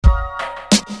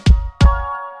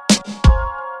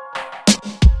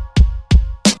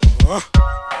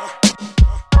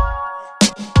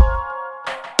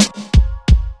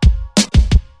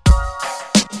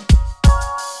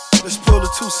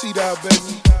see that,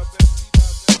 baby.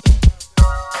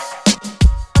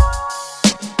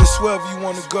 It's wherever you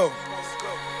wanna go.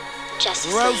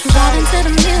 Vibing to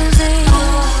the music.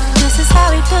 This is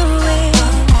how we do it.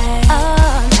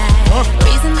 All night.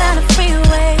 Breezing down the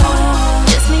freeway.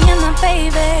 Just me and my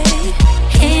baby.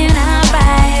 In our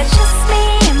ride. Just me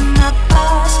and my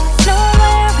boss. No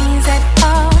worries at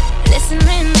all.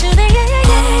 Listening to the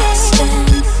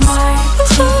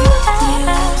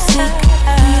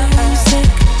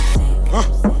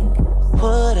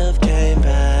Would've came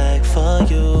back for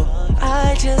you.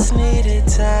 I just needed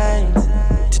time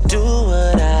to do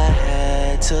what I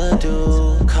had to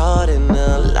do. Caught in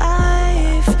the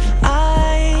life,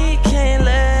 I can't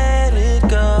let it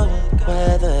go.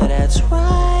 Whether that's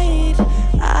right,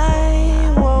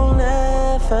 I won't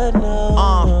ever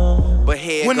know. But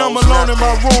here when I'm alone in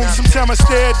my room, sometimes I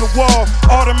stare at the wall.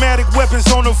 Automatic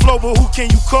weapons on the floor, but who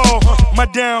can you call? My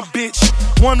down bitch,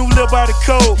 one who live by the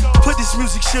code. Put this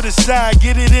music shit aside,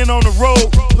 get it in on the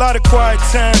road. Lot of quiet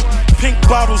time, pink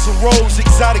bottles and rolls.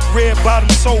 Exotic red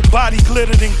bottoms, whole body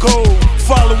glittered in gold.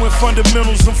 Following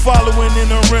fundamentals, I'm following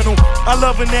in a rental. I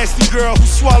love a nasty girl who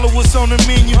swallow what's on the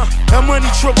menu. That money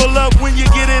triple up when you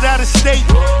get it out of state.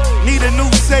 Need a new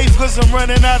safe cause I'm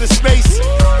running out of space.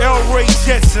 El Ray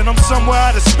Jetson, I'm somewhere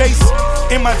out of space.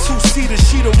 In my two-seater,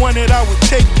 she the one that I would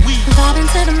take. We vibing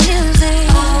to the music.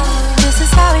 This is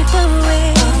how we do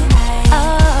it.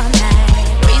 All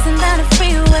night. Breezing down the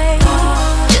freeway.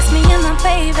 Just me and my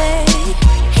baby.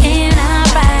 In our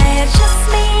ride.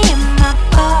 Just me and my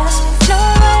boss. No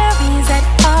worries at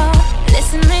all.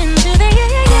 Listening to the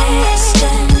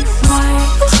music.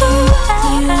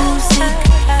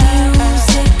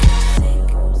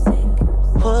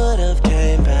 Would've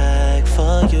came back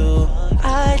for you.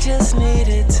 I just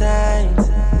needed time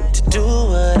to do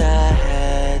what I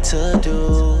had to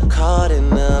do. Caught in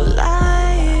the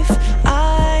life,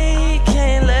 I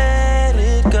can't let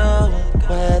it go.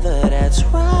 Whether that's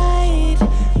right,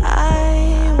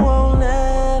 I won't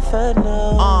ever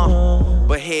know.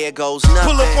 But here goes nothing.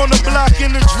 pull up on the block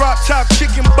in the drop top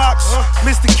chicken box.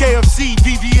 Mr. KFC,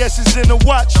 VVS is in the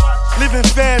watch. Living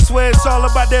fast where it's all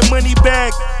about that money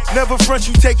bag. Never front,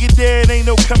 you take it there, it ain't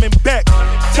no coming back.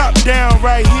 Top down,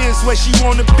 right here's where she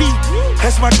wanna be.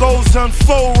 As my goals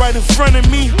unfold right in front of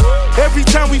me. Every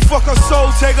time we fuck her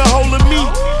soul, take a hold of me.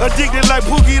 Addicted like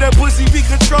Pookie, that pussy be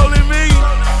controlling me.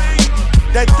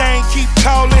 That thing keep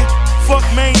calling. Fuck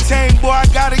maintain, boy, I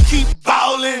gotta keep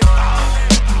ballin'.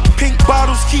 Pink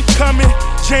bottles keep coming.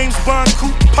 James Bond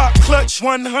coupe, pop clutch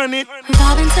 100.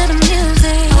 Vibing to the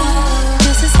music.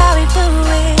 This is how we do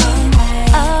it.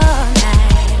 All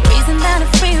night. Breezing down the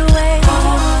freeway.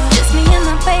 Just me and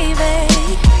my baby.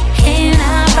 In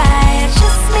our ride.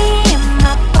 Just me and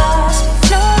my boss.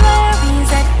 No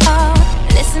worries at all.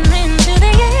 Listening to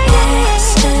the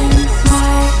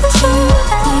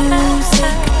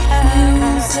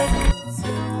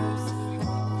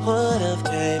Would've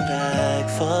came back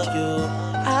for you.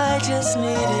 I just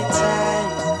needed time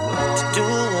to do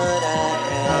what I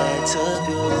had to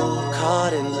do.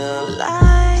 Caught in the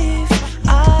life,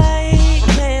 I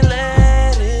can't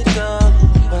let it go.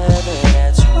 Whether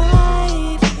that's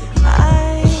right,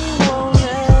 I won't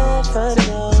ever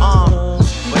know.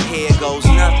 But here goes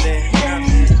nothing.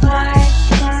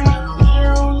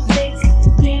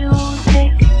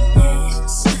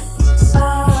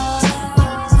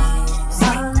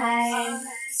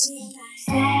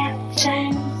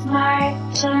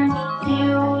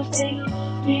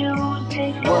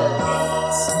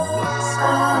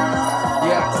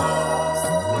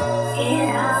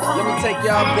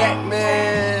 Y'all back,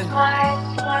 man,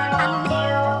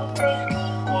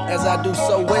 as I do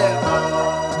so well.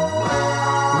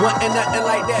 Wasn't nothing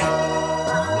like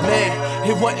that, man.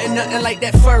 It wasn't nothing like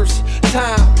that first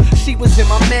time. She was in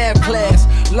my math class.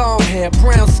 Long hair,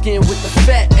 brown skin with the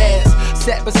fat ass.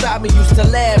 Sat beside me, used to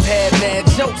laugh, had mad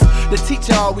jokes. The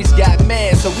teacher always got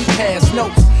mad, so we passed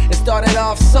notes. It started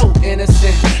off so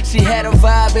innocent. She had a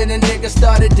vibe and a nigga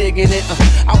started digging it.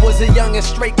 I was a young and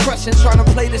straight crushing, trying to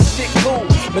play this shit cool.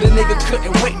 But a nigga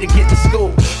couldn't wait to get to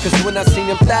school. Cause when I seen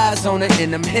them thighs on her,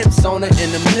 and them hips on her,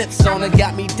 and them lips on her,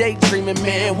 got me daydreaming,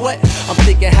 man, what? I'm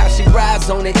thinking how she rides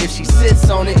on it, if she sits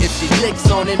on it, if she licks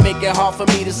on it, make it hard for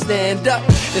me to stand up.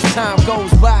 As time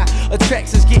goes by,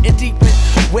 attractions getting deeper.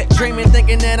 Wet dreaming,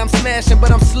 thinking that I'm smashing,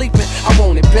 but I'm sleeping. I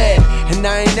want it bad, and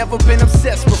I ain't never been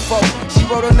obsessed before. She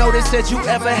wrote a note that said, you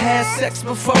ever had sex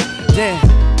before? Damn,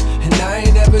 and I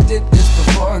ain't never did this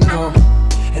before, no.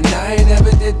 And I ain't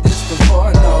never did this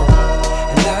before, no.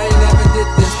 And I ain't never did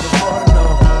this before, no.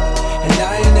 And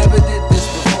I ain't never did this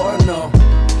before, no.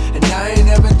 And I ain't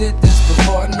never did this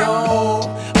before, no.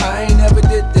 I ain't never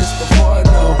did this before,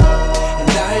 no.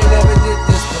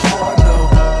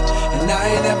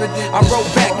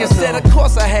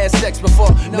 had sex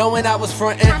before, knowing I was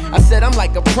frontin'. I said I'm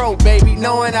like a pro, baby,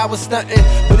 knowing I was stuntin'.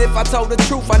 But if I told the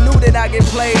truth, I knew that I'd get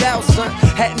played out, son.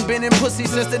 Hadn't been in pussy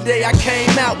since the day I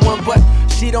came out one, but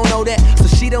she don't know that, so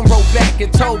she done wrote back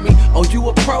and told me, oh, you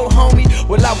a pro, homie?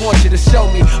 Well, I want you to show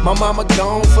me. My mama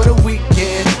gone for the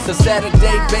weekend, so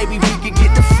Saturday, baby, we can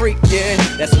get the freakin'.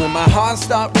 That's when my heart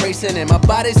start racing and my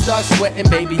body start sweating.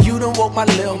 Baby, you done woke my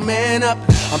little man up.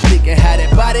 I'm thinking how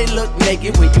that body look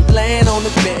naked when you laying on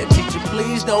the bed. Teacher,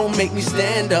 please don't make me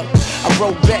stand up. I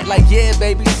wrote back like, yeah,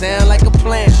 baby, sound like a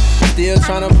plan. Still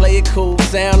tryna play it cool,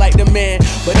 sound like the man.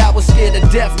 But I was scared to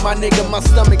death, my nigga, my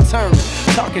stomach turned.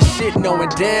 Talking shit, knowing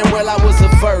damn well I was a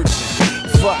virgin.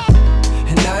 Fuck.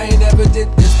 And I ain't never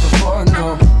did this before,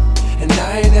 no. And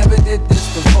I ain't never did this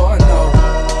before, no.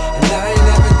 And I ain't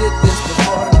never did this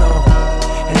before, no.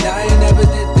 And I ain't never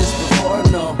did this before,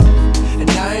 no.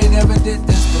 And I ain't never did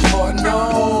this before,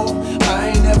 no. I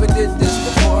ain't never did this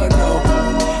before, no.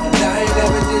 And I ain't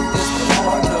never did this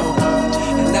before, no.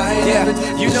 And I ain't never did this.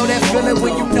 You know that feeling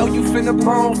when you know you finna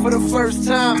bone for the first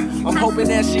time. I'm hoping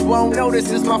that she won't know this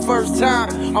is my first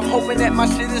time. I'm hoping that my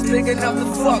shit is big enough to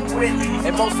fuck with.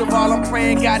 And most of all, I'm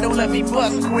praying God don't let me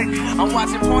bust quick. I'm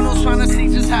watching pornos trying to see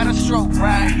just how to stroke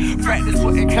right. Practice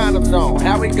putting condoms on,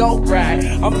 how we go right.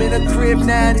 I'm in a crib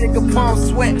now, nigga, palm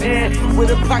sweating.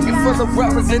 With a pocket full of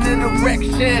rubbers and an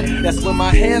erection. That's when my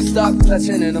hands start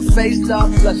clutching and her face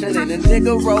start flushing. And the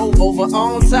nigga roll over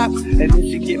on top. And then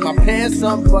she get my pants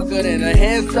unbuckled and her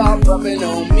hands start rubbing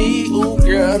on me. Ooh,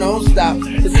 girl, don't stop.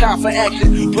 It's time for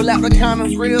action. Pull out the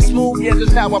condoms real smooth, yeah,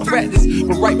 that's how I practice.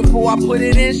 But right before I put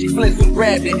it in, she flinched and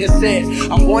grabbed it and said,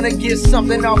 I wanna get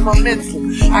something off my mental.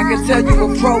 I can tell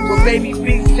you a pro, but baby,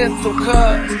 be gentle,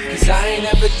 cause I ain't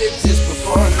never did this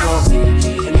before, no.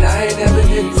 And I ain't never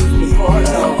did this before,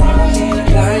 no.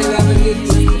 And I ain't never did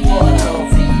this before, no.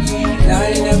 And I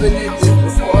ain't never did this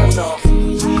before, no.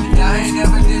 And I ain't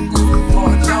never did this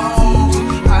before, no.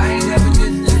 I ain't never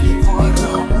did this before,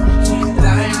 no. And I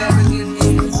ain't never did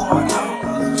this before, no.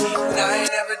 And I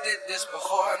ain't never did this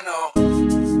before, no.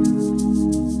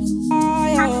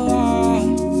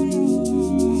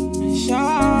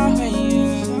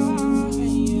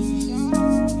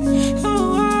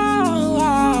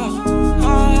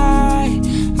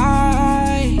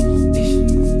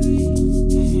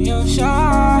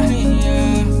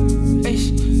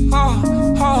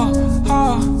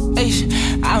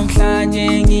 I'm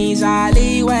climbing these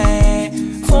alleyways.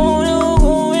 For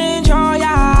no enjoy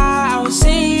ya. I'll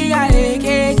see I see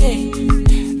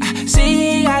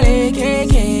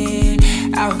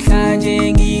I'm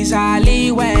climbing these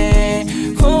alleyways.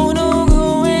 For no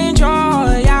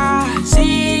enjoy ya.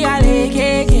 See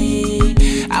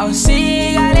I'll see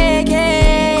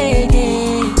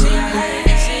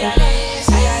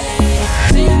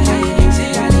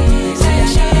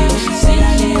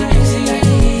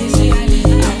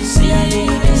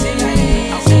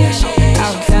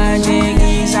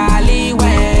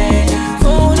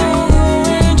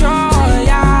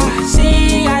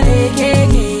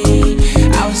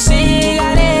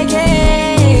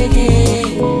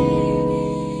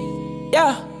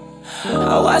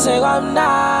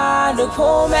Nando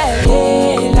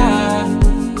phumelela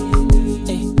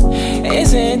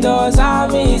izinto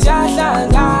zami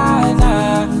ziyahlangana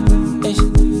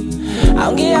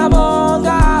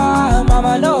angiyabonga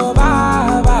mama no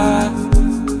baba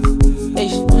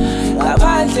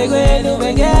ngaphandle kwenu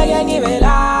bengeke ngibe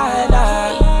lana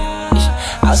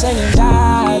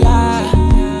awusengidala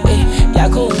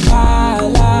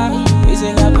yakuphala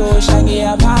izingabosha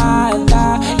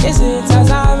ngiyaphanda izitha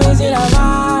zami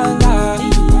zilamanga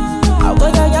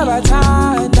awukodwa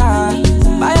ngiyabathanda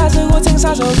bayazi ukuthi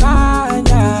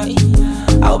ngisazokhanya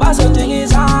awubazodinga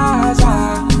izaza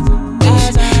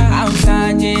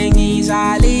awuhlanje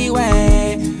ngizaliwe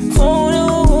funa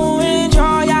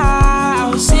ukuenjoya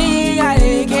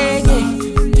awusikalekeke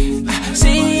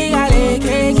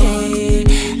sikalekeke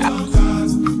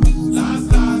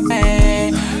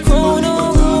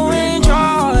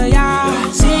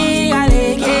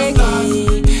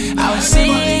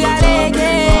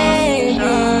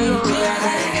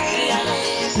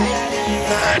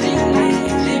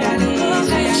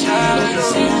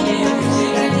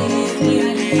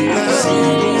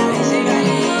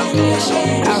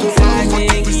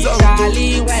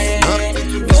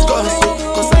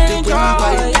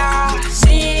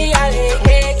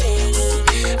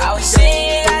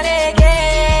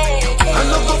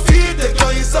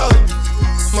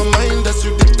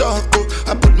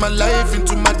my life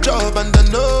into my job and I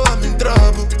know I'm in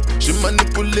trouble. She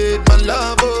manipulate my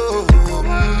love, oh.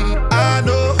 I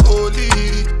know holy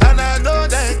and I know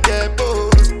that get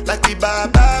boss like the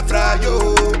Baba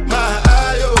Frayo, my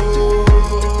ayo.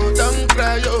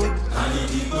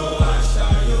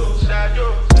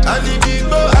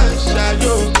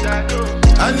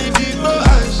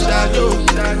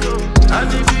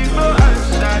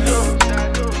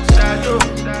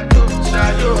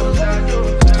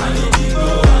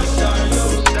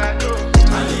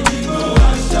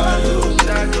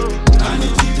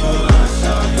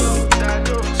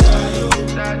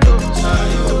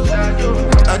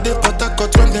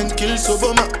 cut one then kill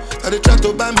Soboma. I dey try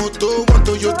to buy moto, one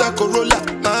Toyota Corolla.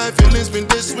 My feelings been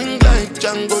they swing like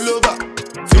Django Lover.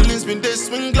 Feelings been they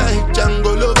swing like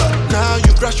Django Lover. Now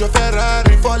you crash your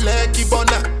Ferrari for Lucky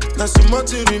Bona. Now so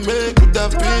much you remake could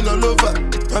have been all over.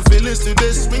 My feelings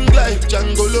today swing like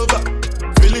Django Lover.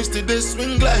 Feelings today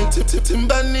swing like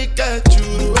Timbani at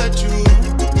you.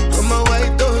 I'm a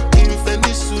white dog in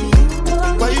Fenisu.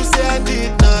 Why you say I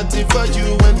did nothing for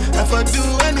you when if I do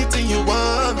anything you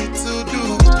want me to do?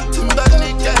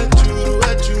 Timbani at you.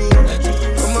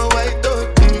 I'm a white dog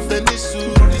in Fenisu.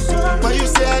 Why you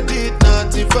say I did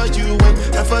nothing for you when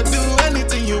if I do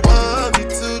anything you want me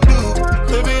to do?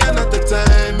 Maybe another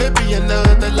time, maybe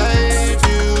another life.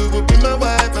 You will be my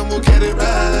wife and we'll get it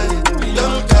right.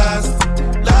 Young cast,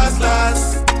 last.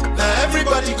 Now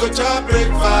everybody go to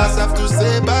breakfast. Have to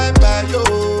say bye-bye, yo.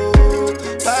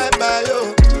 Bye-bye,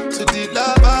 yo. To the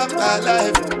love of my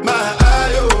life. My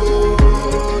eye, yo.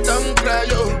 Don't cry,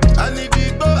 yo. I need to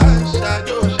go and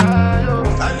shadow.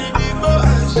 I need to go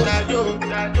and shadow.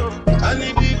 I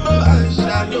need to go and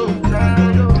shadow.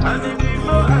 I need to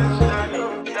go and shadow.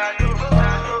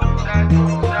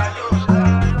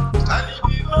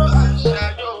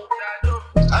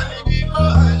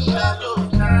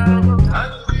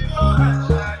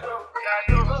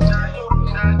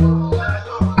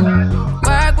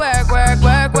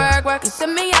 You see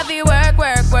me heavy work.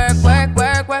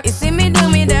 You see me do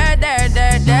me dirt.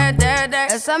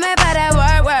 There's something about that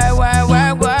work.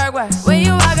 When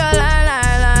you walk a line.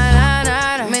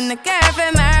 I'm in the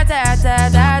cafe, my ta.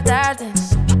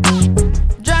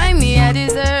 Drive me a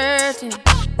desertion.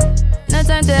 No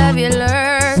time to have you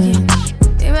lurking.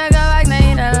 You make a walk, now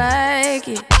you don't like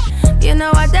it. You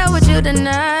know I dealt with you the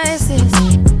nicest.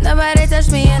 Nobody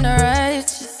touched me in the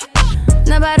righteous.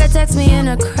 Nobody text me in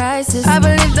a crisis. I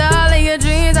believed all of your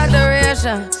dreams are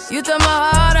duration. You took my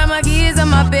heart, all my keys, and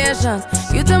my patience.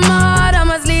 You took my heart, I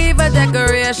must leave a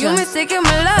decoration. You mistaken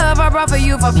my love, I brought for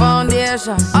you for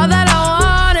foundation. All that I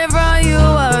wanted from you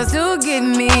was to give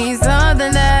me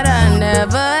something that I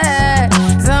never had,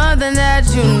 something that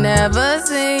you never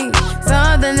seen,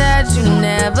 something that you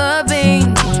never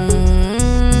been.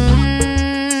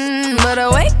 But I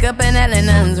wake up and hell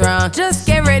nothing's wrong. Just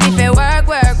get ready for work.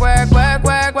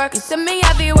 You see me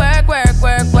heavy work.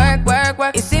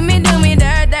 You see me do me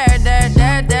dirt.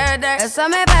 There's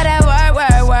something about that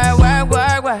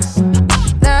work.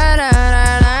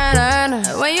 Na.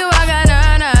 When you walk out,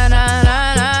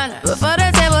 na. Before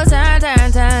the table turn.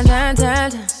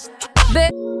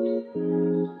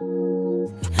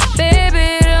 Baby,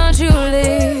 don't you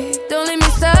leave. Don't leave me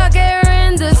stuck here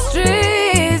in the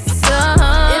streets.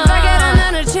 If I get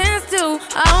another chance to,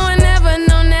 I would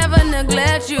never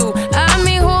neglect you. I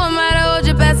mean, who am I to hold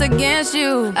your best against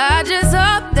you? I just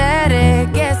hope that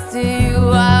it gets to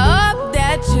you. I hope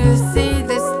that you see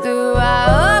this through. I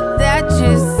hope that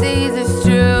you see this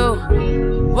true.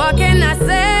 What can I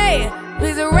say?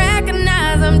 Please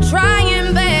recognize I'm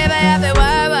trying, baby. I feel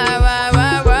work.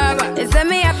 It's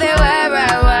me, I feel work.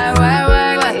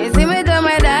 You see me do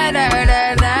my da.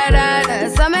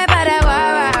 Something about that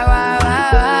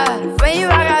work. When you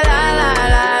walk out,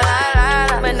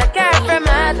 la. When I care from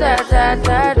my da.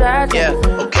 Yeah,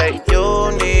 okay, you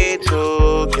need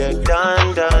to get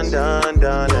done.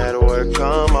 Let work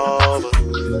come over.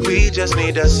 We just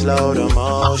need to slow the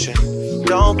motion.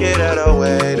 Don't get out of the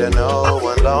way to no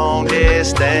one. Long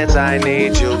distance, I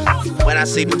need you. When I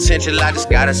see potential, I just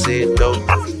gotta see it through.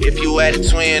 If you had a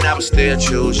twin, I would still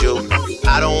choose you.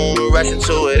 I don't wanna rush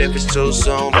into it if it's too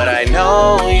soon, but I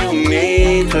know you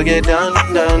need to get done.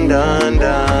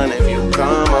 If you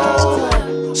come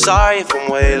over. Sorry if I'm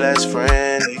way less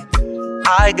friendly.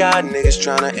 I got niggas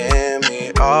tryna end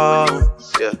me off.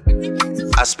 Yeah.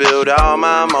 I spilled all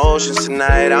my emotions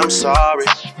tonight, I'm sorry.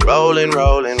 Rolling.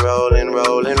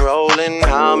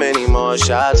 How many more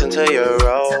shots until you're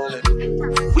rolling?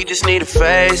 We just need a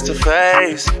face to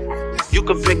face. You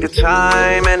can pick a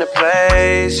time and a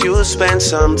place. You'll spend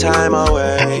some time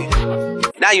away.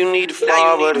 Now you need to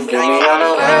forward and give me all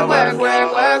the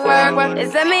work.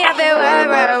 It's me, I feel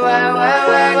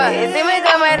work. It's me,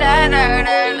 do my da.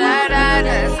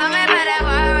 Something about that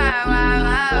work.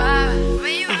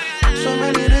 So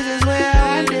many reasons why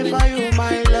I did for you,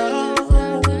 my love.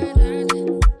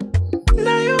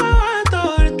 Now you want to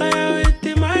retire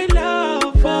with my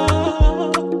love.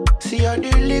 Oh. See all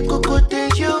the little good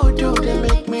things you do, they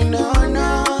make me no.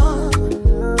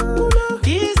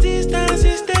 This distance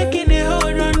is taking a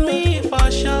hold on me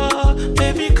for sure.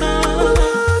 Baby, come.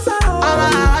 I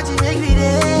want to make me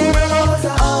there.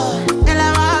 Oh, and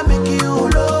I want to make you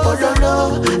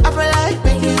low. I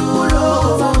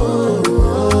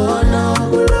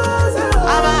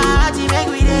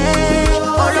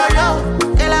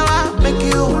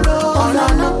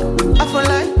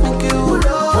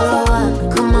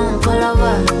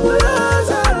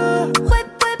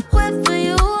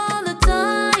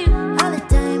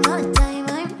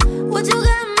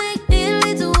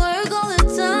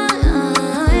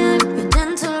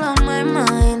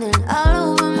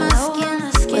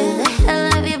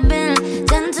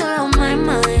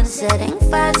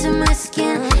my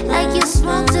skin like you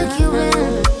smoked a Cuban.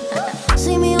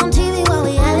 See me on TV while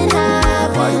we having high,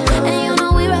 and you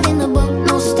know we rockin' the boat,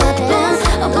 no stopping.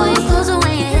 I'll pull you closer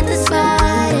when you hit the spot,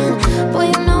 and boy,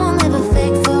 you know I'm never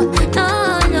fake for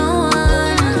no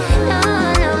one.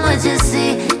 What you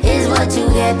see is what you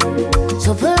get.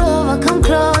 So pull over, come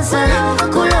closer,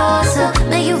 closer,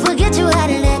 make you forget you had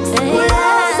an ex.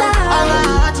 Closer,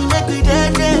 I'm to make me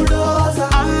dead.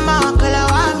 I'm a color,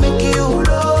 I make you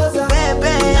baby, I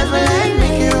feel like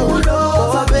make you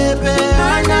baby,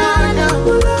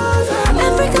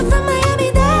 Africa from Miami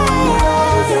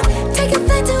Dade, take a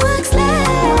flight to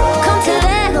Oxlade. Come to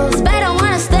Lagos, but I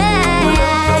wanna stay.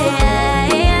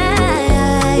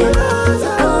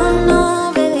 Oh no,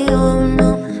 baby, oh no.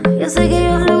 Yo sé que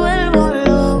yo me vuelvo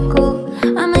loco.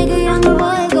 I make a younger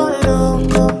boy go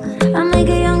loco. I make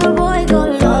a younger boy go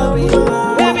loco.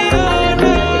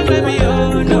 baby,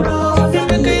 oh no, you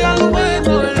make a young boy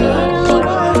go loco.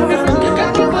 You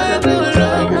got me boy go loco.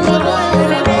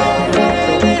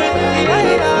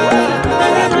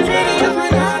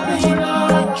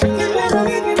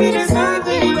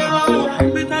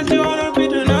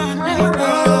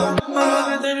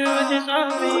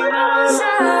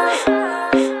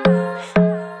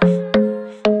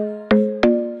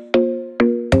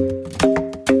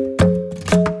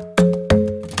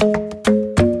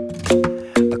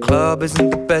 The club isn't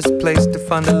the best place to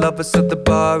find the lovers, so the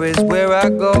bar is where I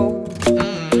go.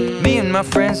 Me and my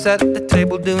friends sat at the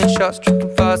table doing shots,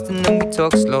 tripping fast, and then we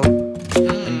talk slow.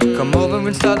 And you come over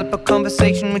and start up a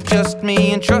conversation with just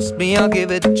me, and trust me, I'll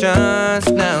give it a chance.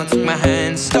 Now take my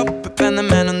hand, stop it, and the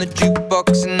man on the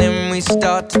jukebox, and then we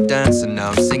start to dance. And now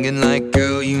I'm singing like,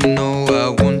 girl, you know I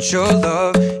want your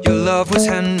love. Your love was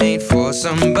handmade for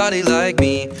somebody like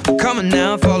me. Come on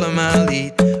now, follow my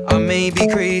lead. I may be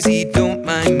crazy, don't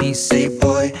mind me. Say,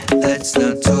 boy, let's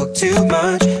not talk too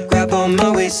much. Grab on my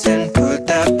waist and put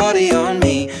that body on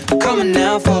me. Come on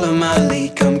now, follow my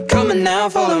lead. Come on now,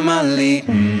 follow my lead.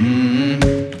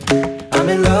 I'm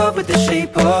in love with the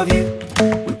shape of you.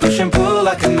 We push and pull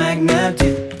like a magnet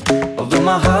do. Although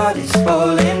my heart is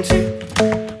falling too.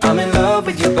 I'm in love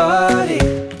with your body.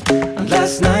 And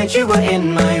last night you were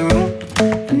in my room,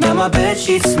 and now my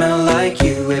bedsheets smell like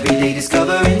you. Every day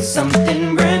discovering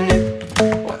something brand new.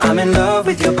 Well, I'm in love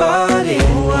with your body.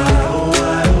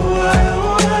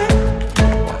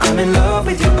 I'm in love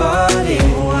with your body.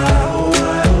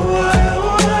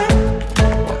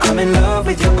 I'm in love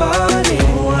with your body.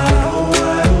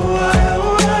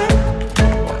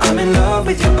 I'm in love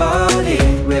with your body.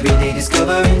 Every day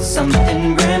discovering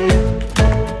something brand new.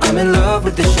 I'm in love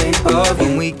with the shape of you.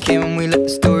 When we came, we let the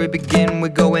story begin. We're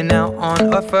going out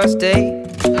on our first date.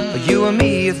 You and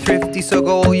me are thrifty, so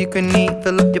go all you can eat.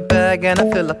 Fill up your bag and I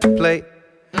fill up the plate.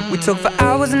 We talk for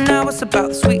hours and hours about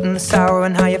the sweet and the sour,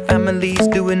 and how your family's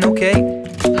doing okay.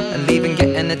 And leaving,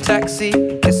 getting a taxi,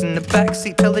 kissing the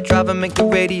backseat, tell the driver make the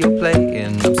radio play.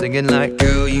 And I'm singing like,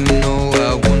 girl, you know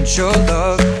I want your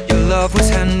love. Your love was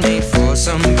handmade for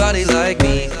somebody like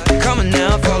me. Come on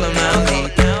now, follow my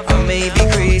lead. I may be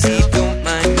crazy, don't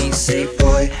mind me. Say,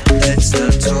 boy, let's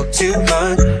not talk too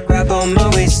much. Grab on my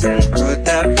waist and put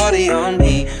that body on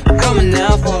me. Come on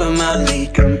now, follow my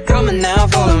lead. Come on now,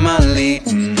 follow my lead.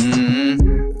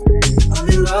 I'm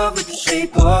in love with the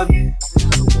shape of you.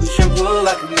 Push and pull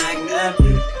like a magnet.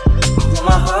 Although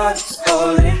my heart is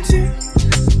falling too.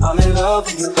 I'm in love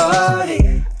with your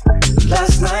body.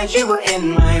 Last night you were in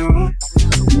my room.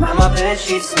 Now my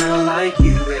bedsheets smell like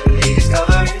you. Every day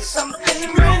discovering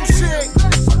something brand new.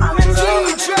 I'm in love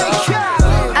with your body.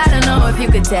 I don't know if you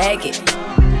could take it.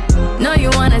 No, you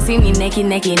wanna see me naked,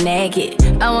 naked, naked.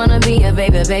 I wanna be a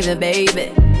baby, baby,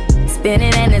 baby.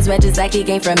 Spinning in his red just like he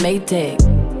came from Maytag.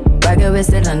 Rocket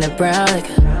with it on the brown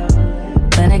liquor.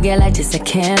 When I get like this, I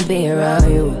can't be around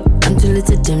you. I'm too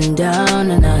little to dim down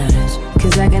the night,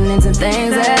 cause I can into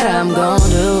things that I'm gon'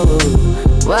 do.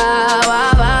 Wow,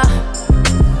 wow, wow.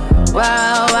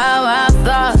 Wow, wow, wow,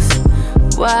 thoughts.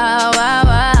 Wow, wow,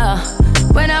 wow.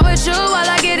 When I'm with you, all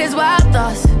I get is wild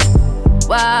thoughts.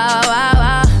 Wow, wow,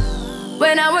 wow.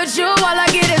 When I'm with you, all I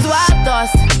get is wild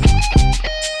thoughts.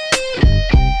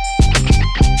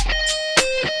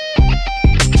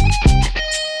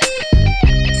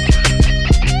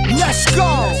 let's go.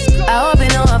 I hope you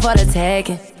know I'm for the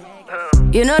taking.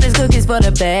 You know this cookie's for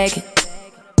the bag.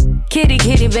 Kitty,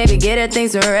 kitty, baby, get her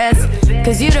things to rest.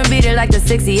 Cause you done beat it like the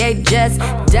 68 Jets.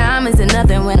 Diamonds are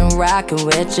nothing when I'm rockin'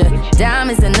 with ya.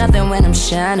 Diamonds are nothing when I'm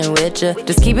shining with ya.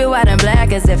 Just keep it white and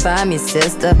black as if I'm your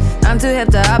sister. I'm too hip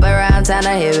to hop around, time to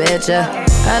hit with ya.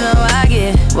 I know I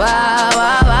get wow,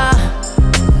 wow, wow.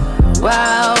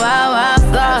 Wow, wow, wow,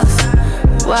 thoughts.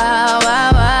 Wow,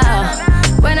 wow, wow.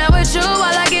 When I'm with you, all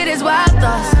I get is wow.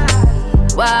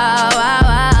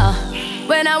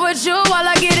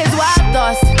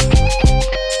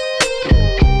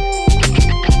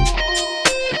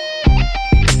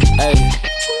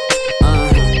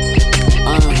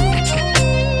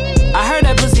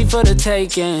 for the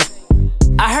taking.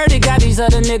 I heard it got these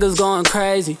other niggas going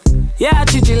crazy. Yeah, I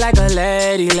treat you like a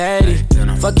lady.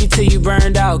 Fuck you till you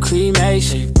burned out,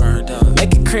 cremation.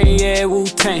 Make it cream, yeah,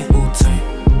 Wu-Tang.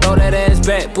 Throw that ass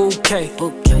back, bouquet.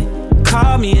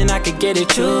 Call me and I could get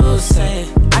it, you say.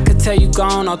 I could tell you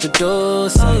gone off the door,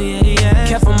 say. Oh, yeah.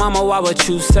 Careful, mama, why what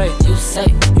you say?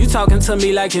 You talking to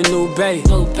me like your new babe.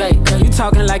 You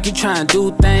talking like you trying to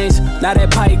do things. Now that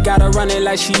pipe gotta run it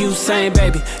like she Usain,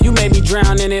 baby. You made me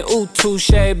drown in it, ooh, touche,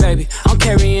 baby. I'm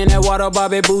carrying that water,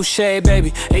 Bobby Boucher,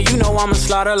 baby. And you know I'ma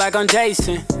slaughter like I'm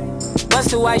Jason.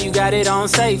 Busted, why you got it on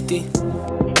safety?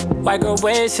 White girl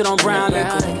wear shit on brown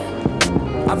liquor.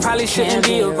 I probably shouldn't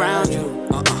be around you.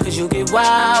 Cause you get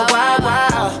wild.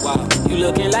 You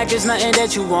looking like it's nothing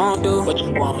that you won't do. What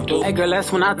you won't do? Hey girl,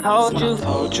 that's when I told you.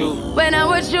 When I'm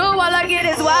with you, all I get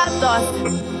is wild thoughts.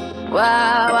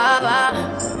 Wow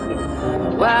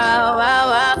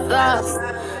thoughts.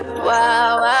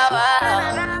 Wow.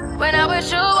 When I'm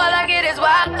with you, all I get is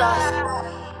wild thoughts.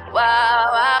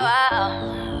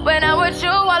 Wow. When I'm with you,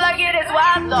 all I get is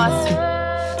wild thoughts.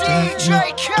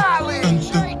 DJ Khaled.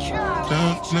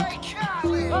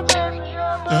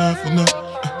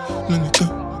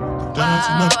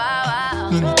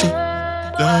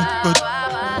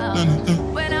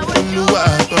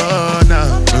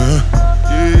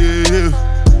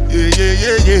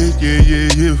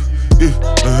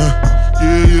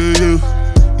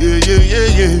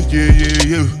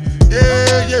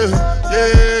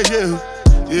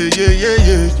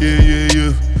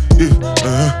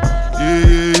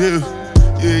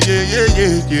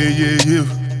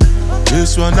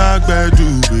 This one I do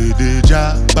with the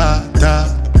jabata.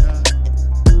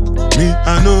 Me,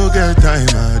 I no get time,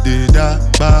 I did that,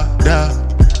 da.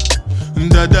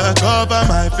 Dada cover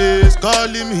my face,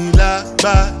 calling me la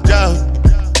ba jow.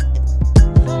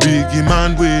 Biggie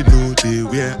man, we know they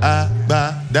wear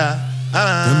abada.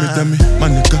 Tell me, my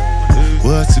nigga,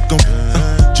 what's it gon' be?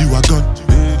 G-Wagon,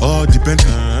 all the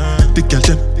Bentley, the girl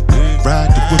them,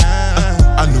 ride the whip.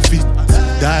 I no fit,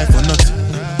 die for nothing,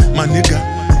 my nigga.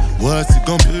 What's it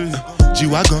gon' be?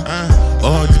 G-Wagon,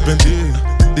 all the Bentley,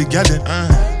 the girl them,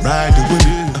 ride the whip.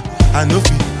 I no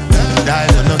fit, die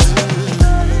for nothing.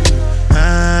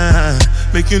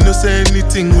 Make you no say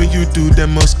anything when you do, they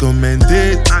must commend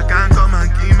it. I can't come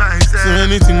and keep myself. So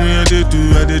anything when I do,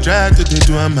 I they try to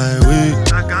do on my way.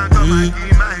 I can't come and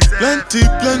keep myself.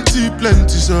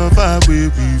 Plenty so far we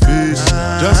face.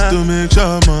 Just to make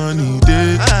sure money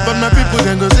day. But my people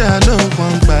then go say I know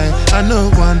one buy, I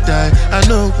know one die, I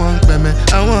know one payment.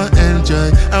 I want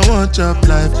enjoy, I want job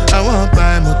life, I want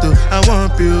buy motor, I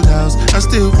want build house, I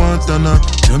still want to know.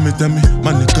 Tell me,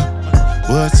 my nigga,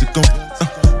 what's it gon' be?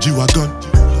 G-Wagon,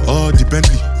 all the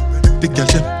Bentley, the girl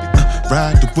them,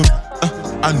 ride the whip.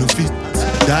 I no fit,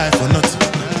 die for nothing,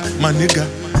 my nigga.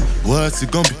 What's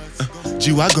it gon' be?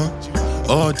 G-Wagon,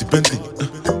 all the Bentley,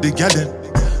 the girl them,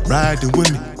 ride the whip.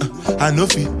 I no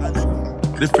fit.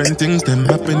 Different things them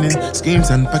happening, schemes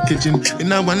and packaging.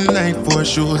 In a one night, 4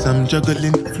 shows I'm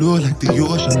juggling. Flow like the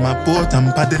ocean, my boat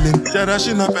I'm paddling.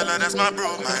 Sharashina fella, that's my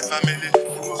bro, my family.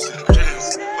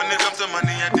 When it comes to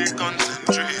money, I dey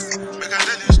concentrate. Make I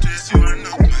tell you straight, you are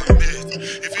not my mate.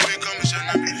 If you become a shine,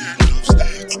 I be head of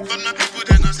state. But my people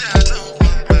they gon' say I know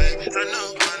one buy, I know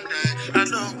one die, I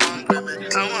know one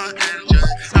payment. I want enjoy,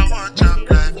 I want job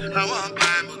life, I want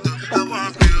buy motor, I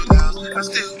want build house, I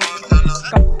still want to love.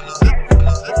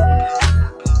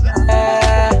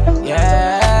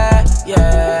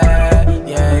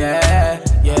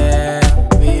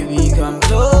 Baby, come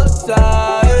closer.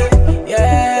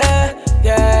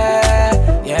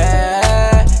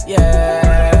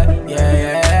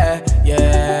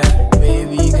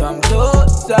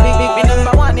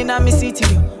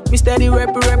 Me steady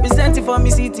representing for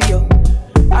me city, yo.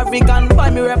 African boy,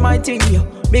 me rep my thing, yo.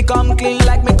 Me come clean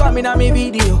like me coming on me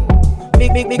video.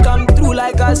 Me come through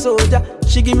like a soldier.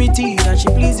 She give me tea and she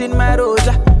pleasing my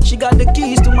rosa. She got the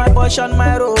keys to my Porsche and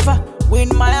my Rover. We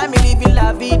in Miami living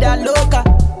la vida loca.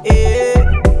 Yeah,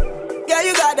 yeah,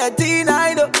 you got the teen,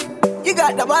 I know. You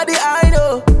got the body, I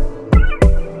know.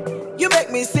 You make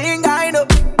me sing, I know.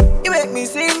 You make me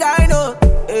sing, I know.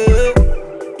 Yeah,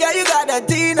 yeah, you got the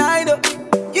teen, I know.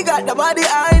 You got the body,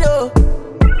 I know.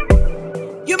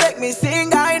 You make me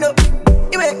sing, I know.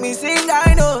 You make me sing,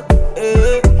 I know.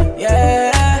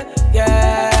 Yeah,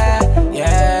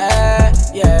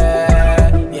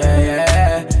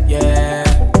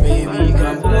 baby,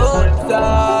 come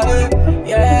closer.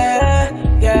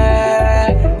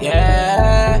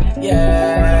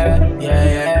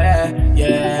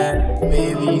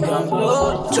 Baby, come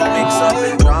closer. To mix up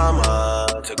in drama,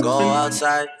 to go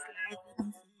outside.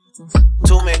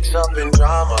 To mix up in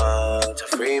drama, to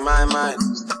free my mind.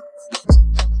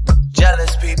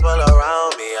 Jealous people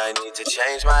around me, I need to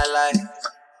change my life.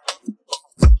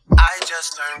 I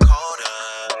just turn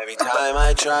colder every time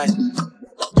I try.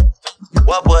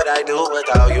 What would I do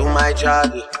without you, my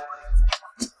Charlie?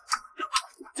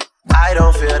 I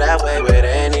don't feel that way with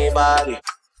anybody.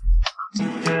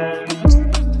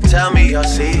 Tell me your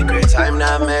secrets, I'm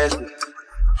not messy.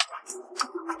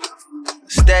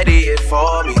 Steady it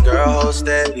for me, girl, hold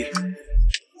steady.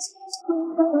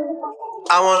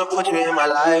 I wanna put you in my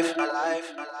life.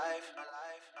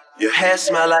 Your hair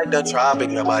smell like the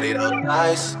tropics, your body look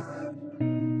nice.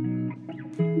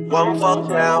 One fuck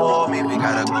down, hold me, we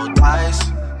gotta go twice.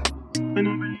 I'm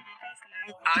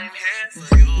here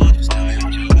for you, just tell me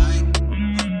what you like.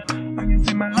 I can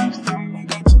see my lifestyle.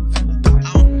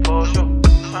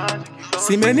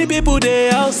 See many people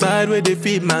there outside where they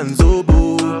feed man's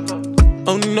oboe.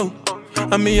 Oh no,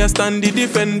 I mean I stand the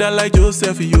defender like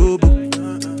Joseph Yobo.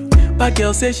 But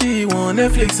girl say she want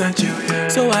Netflix and chill, yeah.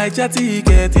 So I chatty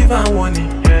get even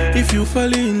warning. Yeah. If you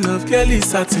fall in love, girl is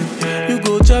satin. Yeah. You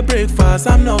go to breakfast,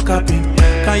 I'm not capping.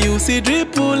 Yeah. Can you see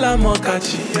dripple, I'm not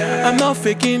catchy. Yeah. I'm not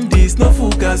faking this, no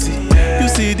fugazi. Yeah. You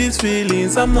see these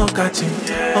feelings, I'm not catching.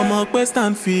 Yeah. I'm a quest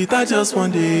and feet, I just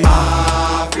want it.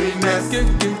 Happiness.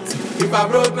 If I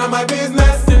broke, now my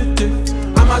business.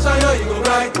 I'ma show you go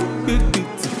right.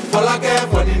 All I care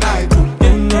for the night.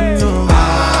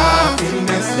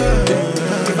 Happiness.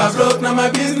 If I broke, now my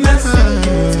business.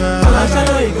 I'ma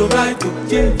show you go right.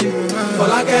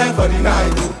 All I care for the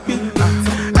night.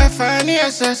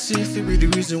 FNESS, if it be the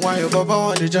reason why your baba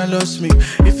want to jealous me.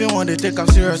 If you want to take I'm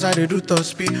serious, I do top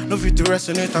speed. No fit to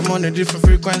resonate, I'm on a different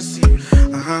frequency.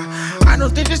 I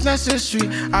don't think it's necessary.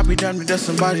 I be done with just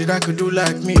somebody that could do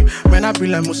like me. Man, I be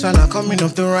like Musala coming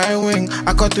off the right wing.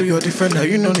 I cut to your defender,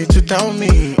 you no need to tell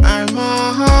me. I'm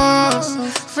a horse,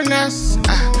 finesse.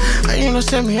 And you know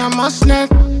say me, I'm a snap.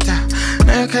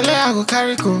 Now you can let I go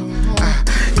carry go.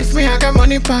 If me I got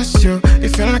money past you,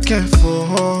 if you're not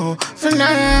careful,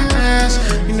 finesse.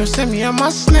 You know send me a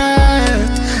must snap.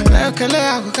 Like a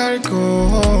I go carry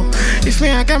go. If me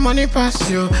I got money past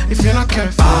you, if you're not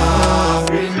careful,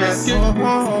 finesse.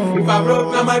 If I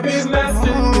broke now my business,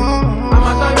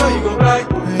 I'ma tell you you go right.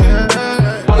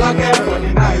 All I care for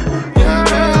the night.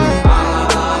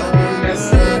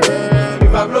 Finesse.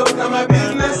 If I broke now my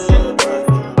business,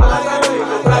 all I tell you you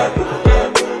go right.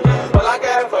 All I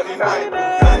care for the night.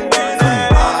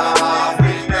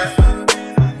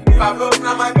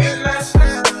 My business,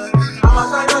 I'ma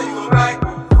tell you go right.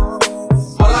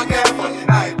 All I care for the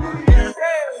night.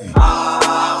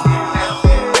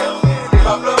 If I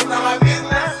broke down my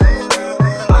business,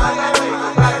 I'ma tell you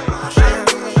go right.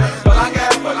 All I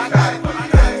care for the night.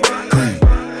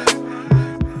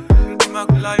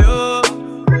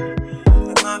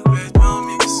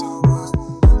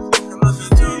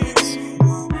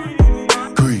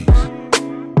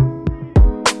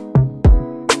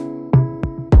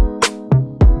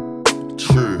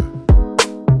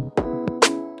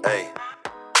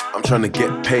 Trying to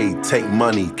get paid, take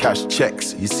money, cash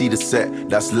checks. You see the set,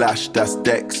 that's Lash, that's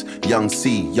Dex. Young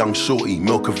C, Young Shorty,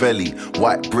 Milcavelli.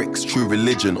 White bricks, True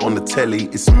Religion, on the telly,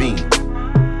 it's me.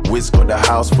 Wiz got the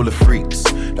house full of freaks.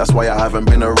 That's why I haven't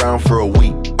been around for a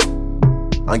week.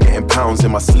 I'm getting pounds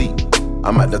in my sleep.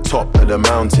 I'm at the top of the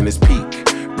mountain, it's peak.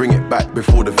 Bring it back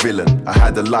before the villain. I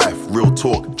had a life, real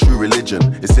talk, true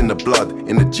religion. It's in the blood,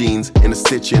 in the jeans, in the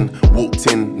stitching. Walked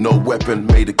in, no weapon,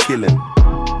 made a killing.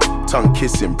 Tongue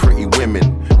kissing, pretty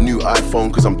women. New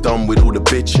iPhone cause I'm done with all the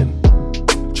bitching.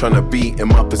 Tryna be in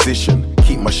my position.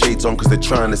 Keep my shades on cause they're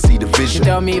trying to see the vision. She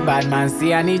tell me, bad man,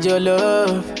 see I need your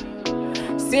love.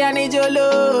 See I need your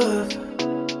love.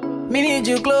 Me need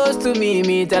you close to me.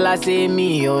 Me tell her say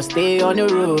me, oh stay on the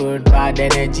road. Bad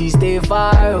energy, stay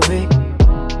far away.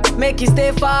 Make you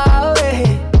stay far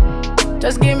away.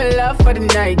 Just give me love for the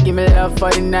night. Give me love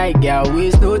for the night. Yeah,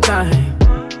 waste no time.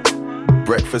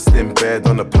 Breakfast in bed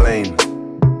on a plane.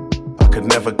 I could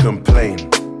never complain.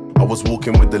 I was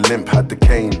walking with the limp, had the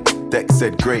cane. Dex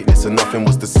said greatness and nothing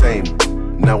was the same.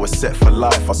 Now we're set for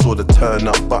life. I saw the turn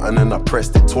up button and I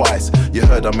pressed it twice. You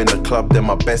heard I'm in the club, then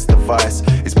my best advice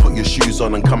is put your shoes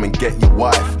on and come and get your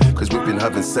wife. Cause we've been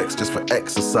having sex just for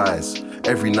exercise.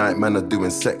 Every night man are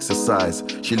doing sexercise.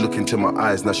 She look into my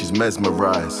eyes, now she's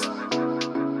mesmerized.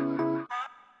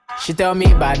 She tell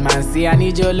me, bad man, see I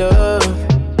need your love.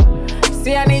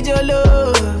 See I need your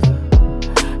love.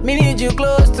 Me need you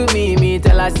close to me. Me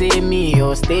tell her say me,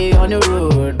 oh stay on the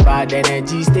road. Bad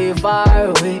energy, stay far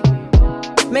away.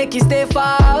 Make you stay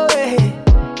far away.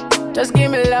 Just give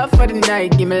me love for the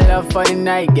night. Give me love for the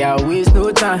night. Yeah, waste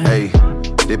no time. Hey,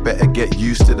 they better get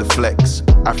used to the flex.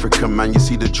 African man, you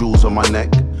see the jewels on my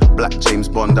neck. Black James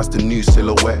Bond, that's the new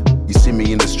silhouette. You see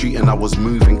me in the street and I was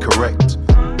moving correct.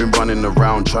 Been running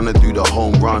around trying to do the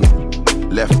home run.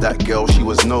 Left that girl, she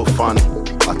was no fun.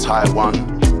 I tie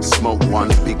one, smoke one.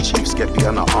 Big chiefs get the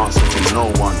answer to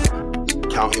no one.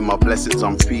 Counting my blessings,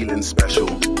 I'm feeling special.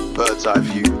 Bird's eye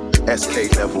view,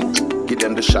 SK level. Give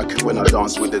them the shaku when I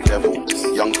dance with the devil.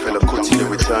 Young fella Kuti, the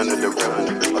return of the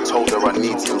rebel. I told her I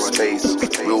need some space.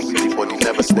 Real busybody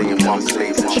never stay in one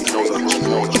place. And she knows I got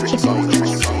no tricks on.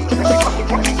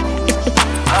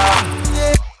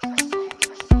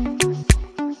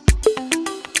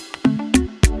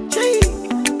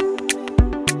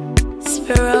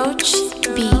 Roach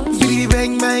beats. Biggie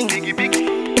bang bang. Biggie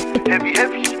biggie. Heavy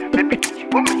heavy. Baby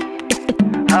woman.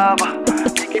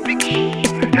 Biggie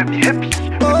biggie. Heavy heavy.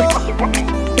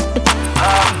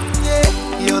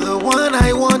 Yeah, you're the one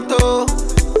I want, oh.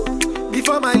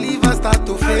 Before my liver start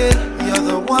to fail, you're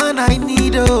the one I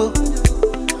need, oh.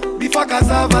 Before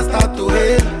cassava start to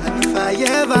hail, and if I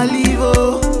ever leave,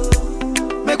 oh,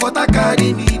 make what I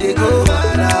carry me, they go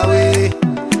far away,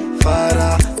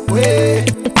 far away.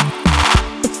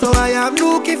 So I am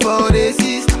looking for a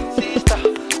sister,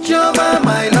 Joma,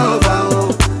 my lover,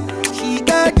 oh. She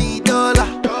got the dollar,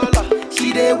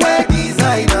 she dey wear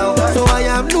designer, oh. So I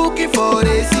am looking for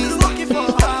a sister,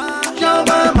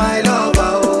 Joma, my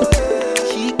lover, oh.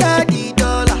 She got the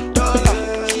dollar,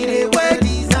 she dey wear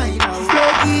designer, oh. So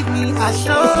give me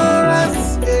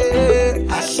assurance,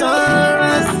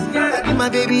 assurance. I give my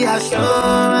baby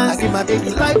assurance, I give my baby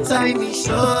lifetime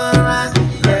insurance,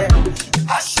 yeah.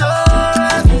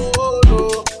 Assurance, oh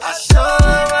no,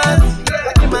 assurance.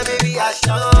 I give my baby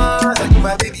assurance, I give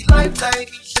my baby lifetime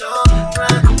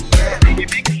insurance, yeah. Biggie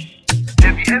biggie.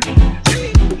 Heavy heavy.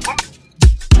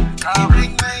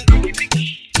 Bring my Biggie biggie.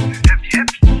 Heavy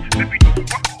heavy. Baby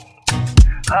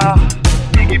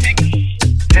biggie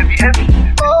biggie. Heavy heavy.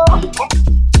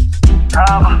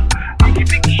 Biggie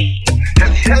biggie.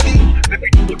 Heavy heavy. Baby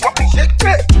shake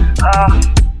it.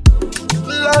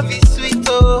 Love is sweet,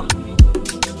 oh.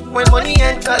 When money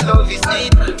enter, love is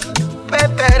sweet.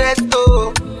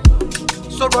 Pepereto.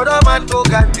 So brother man go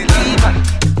get deliver.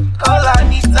 Call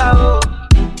Anita, oh.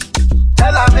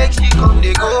 Tell her make she come,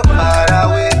 they go far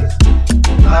away,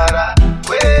 far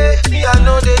away. Me I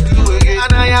know they do again,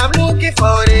 and I am looking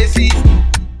for a sister.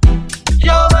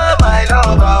 You're my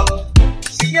lover, oh.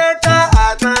 She enter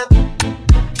Adman,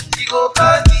 she go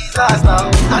cause disaster,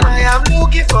 oh. And I am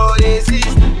looking for a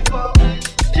sister.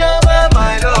 You're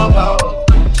my lover, oh.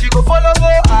 She go follow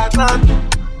me Adman,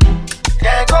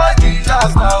 then cause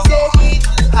disaster, oh. Say it,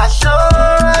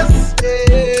 assurance,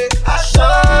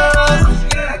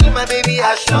 assurance. I give my baby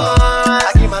assurance,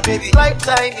 I give my baby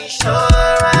lifetime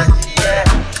insurance, yeah.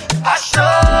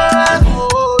 Assurance,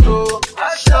 oh no,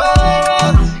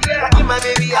 assurance. I give my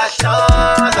baby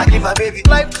assurance, I give my baby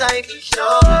lifetime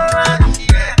insurance,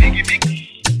 yeah. biggie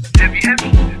biggie. Heavy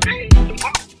heavy.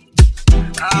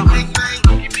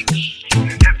 Biggie biggie.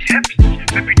 Heavy heavy.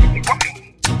 Baby biggie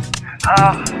biggie.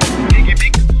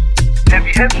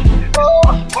 Heavy heavy.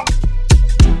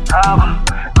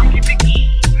 Biggie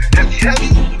biggie. Heavy heavy.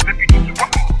 Baby biggie.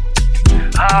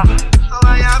 So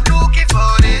I am looking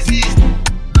for a sister.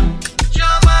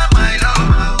 Joma, my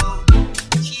lover, oh.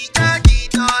 She got the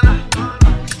dollar,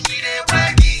 she dey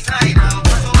wear designer, oh.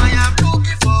 So I am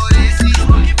looking for a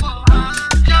sister.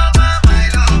 Joma, my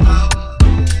lover,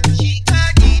 oh. She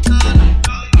got the dollar,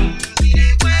 she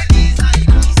dey wear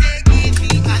designer. She say give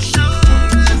me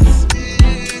assurance,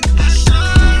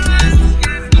 assurance.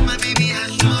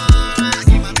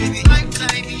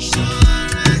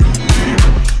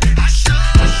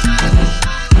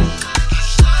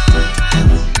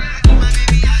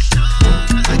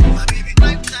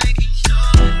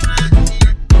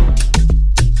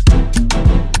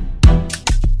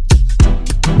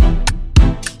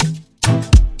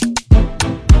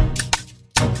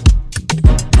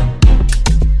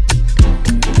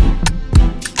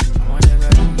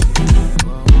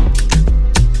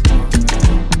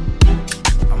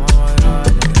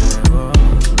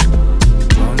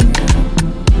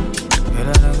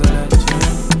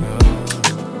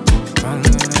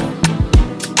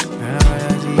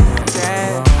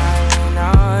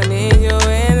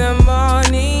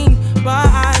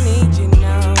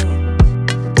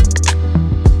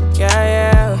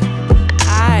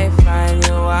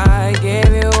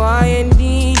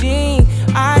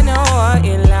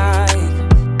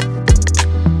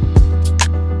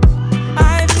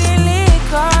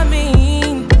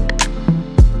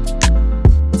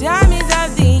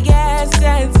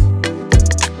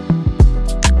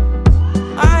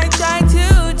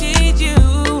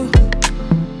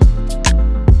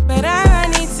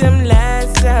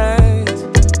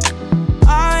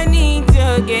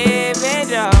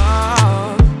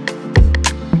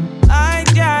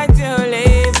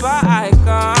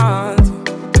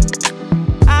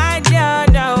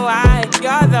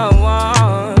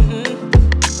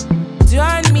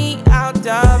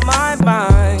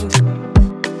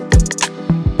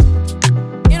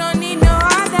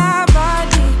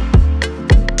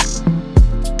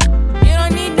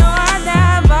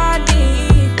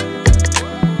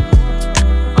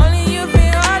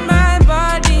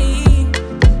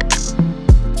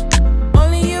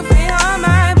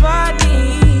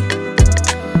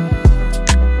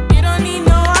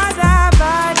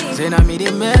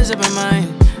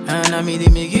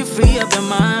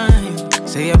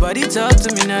 Say your body talk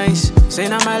to me nice. Say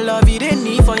now my love you didn't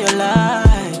need for your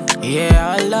life.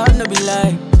 Yeah, our love no be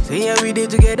lie. Say yeah we did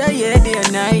together, yeah, day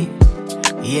and night.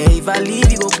 Yeah, if I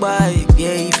leave you go by. Yeah,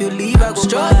 if you leave I go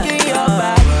stroking by. Your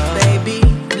body,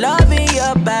 baby. Loving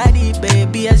your body,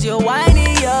 baby. As you're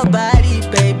whining your body,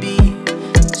 baby.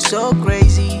 So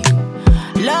crazy.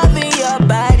 Loving your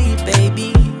body,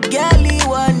 baby. Girl, you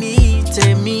want need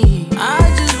to me. I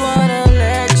just wanna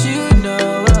let you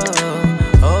know.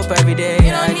 Hope every day you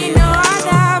don't need no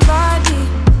other body.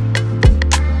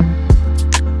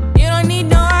 You don't need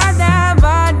no other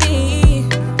body.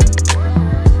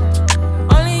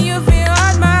 Only you feel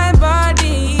on my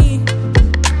body.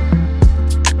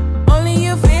 Only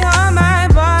you feel on my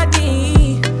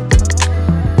body.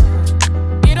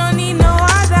 You don't need no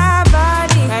other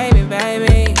body. Baby,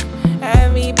 baby,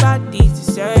 everybody's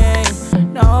the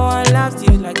same. No one loves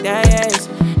you like that.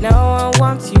 No one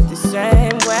wants you the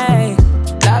same way.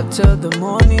 Love till the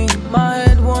morning. My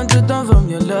head wants to turn from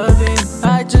your loving.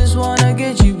 I just wanna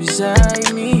get you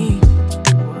beside me.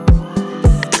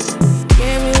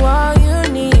 Give me all you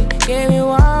need. Give me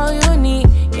all you need.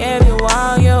 Give me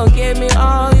all you. Give me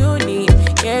all you need.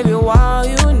 Give you all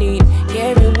you need.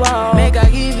 Give you all. Make I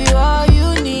give you all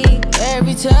you need.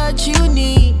 Every touch you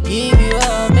need. Give you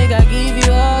all. Make I give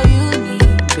you all you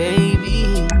need,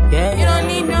 baby. Yeah. You don't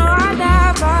need no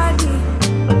other body.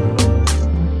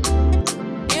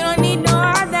 You don't need no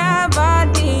other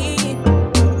body.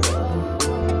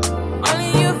 Only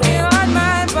you feel on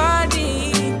my body.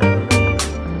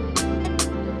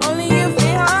 Only you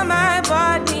feel on my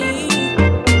body.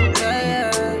 Yeah,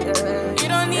 yeah, yeah. You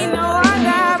don't need no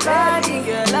other body.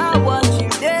 Girl, I want you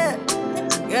there.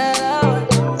 Girl, I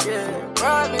want you there.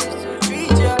 Promise to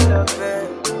treat you like that.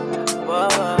 Whoa,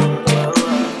 whoa, whoa,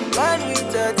 whoa. When we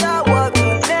touch, I walk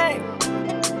your name.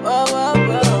 Whoa, whoa,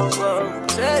 whoa, whoa.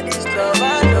 Say this love, I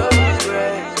know it's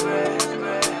great.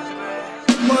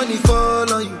 Money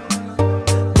fall on you,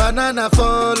 banana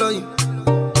fall on you,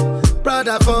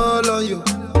 Prada fall on you,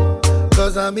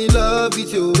 cause I'm in love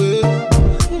with you.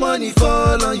 Money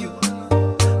fall on you,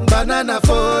 banana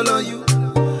fall on you,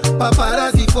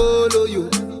 paparazzi follow you,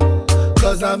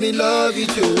 cause I'm in love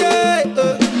with you. Yeah,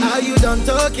 are you done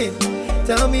talking?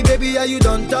 Tell me baby, are you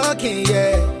done talking?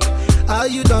 Yeah, are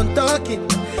you done talking?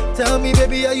 Tell me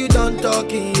baby, are you done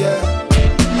talking? Yeah,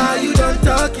 are you done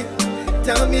talking?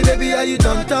 Tell me baby, are you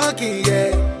done talking?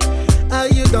 Yeah, are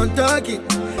you done talking?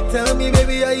 Tell me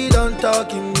baby, are you done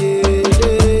talking? Yeah,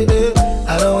 yeah, yeah.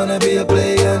 I don't wanna be a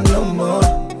player no more.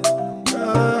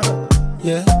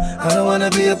 Yeah, I don't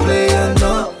wanna be a player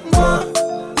no more.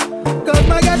 Cause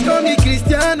my guys call me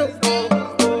Cristiano,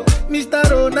 Mr.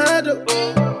 Ronaldo,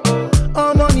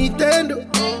 I'm on Nintendo.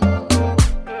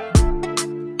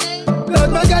 Cause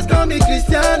my guys call me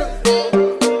Cristiano,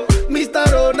 Mr.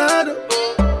 Ronaldo,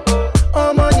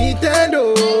 I'm on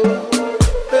Nintendo.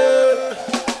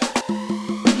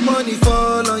 Money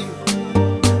fall on you,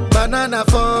 banana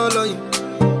fall on you,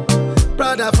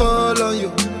 Prada fall on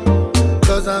you,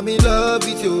 cause I'm in love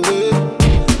with you.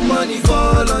 Money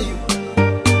fall on you,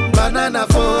 banana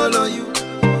fall on you,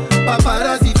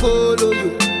 paparazzi follow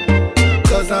you,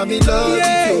 cause I'm in love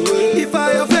with you. If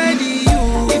I offend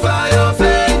you, if I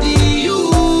offend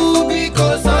you,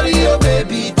 because sorry oh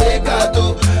baby, take out.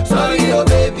 Sorry oh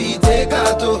baby, take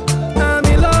out. I'm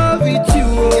in love with you,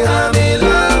 I'm in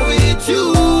love with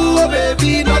you. Oh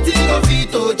baby, nothing of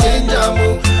it to change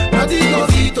amo, nothing of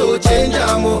it to change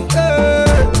amo.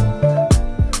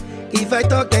 If I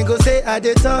talk then go say I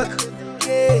dey talk.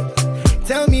 Yeah.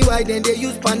 Tell me why then they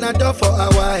use Panadol for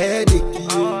our headache.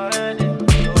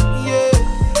 Yeah.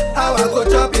 How I go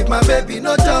chop if my baby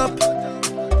no chop?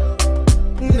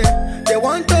 They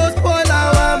want to spoil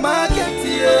our market.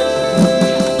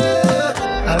 Yeah.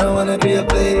 I don't wanna be a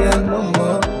player no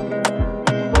more.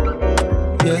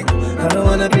 Yeah. I don't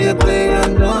wanna be a player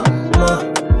no more.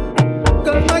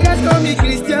 Cause my guys call me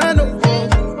Cristiano,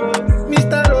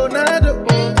 Mr. Ronaldo,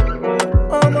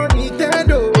 I'm on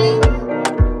Nintendo.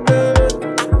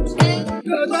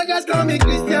 Cause my guys call me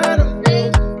Cristiano,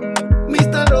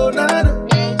 Mr. Ronaldo,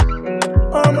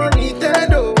 I'm on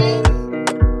Nintendo.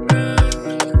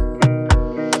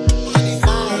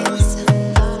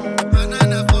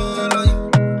 Banana fall on you,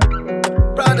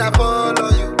 Prada fall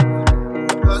on you,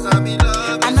 cause I'm in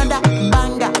love with another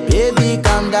banger. Baby,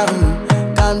 calm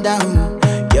down, calm down.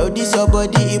 Yo, this your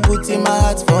body, it puts in my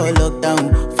heart for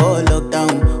lockdown, oh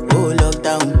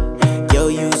lockdown. Yo,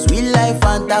 you sweet life,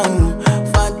 phantom,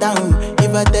 phantom.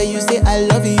 If I tell you say I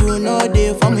love you, you know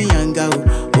they for me young girl,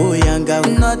 oh young girl.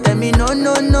 No tell me no,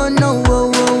 no, no, no,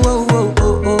 oh, oh, oh,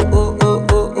 oh, oh, oh, oh,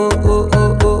 oh, oh, oh,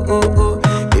 oh, oh, oh,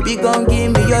 oh. Baby, gon'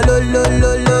 give me your lo, lo,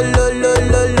 lo, lo, lo, lo,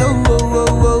 lo,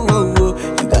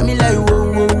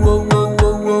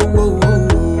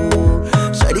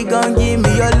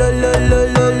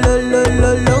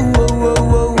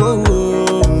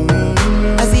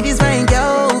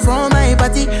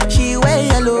 wear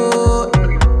yellow.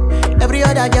 Every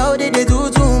other girl they do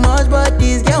too much, but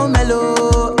this girl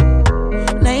mellow.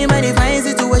 Now in my divine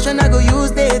situation, I go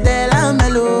use they tell I'm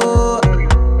mellow.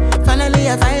 Finally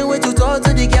I find way to talk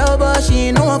to the girl, but she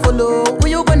ain't no one follow. Who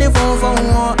you gonna phone for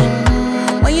one?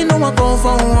 When you know I come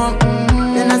for one,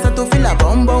 then I start to feel a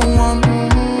bum bum one.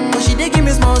 But she dey give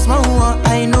me small small one.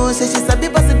 I know say she sabi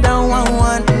pass it down one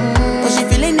one. But she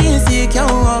feeling insecure,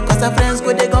 cause her friends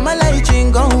go they go my light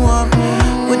ring go on.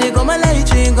 Go they go my light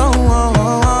ring go on.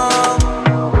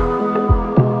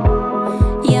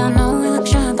 Yeah, I know we look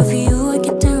shy, but for you I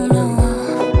get down low.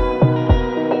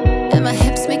 And my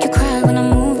hips make you cry when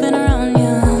I'm moving around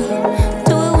you.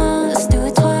 Do it once, do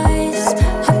it twice.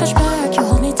 I push back, you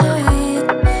hold me tight.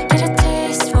 Get a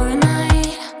taste for a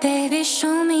night. Baby,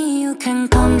 show me you can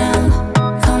calm down,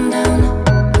 calm down.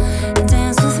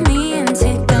 Dance with me and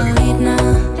take the lead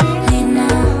now, lead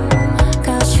now.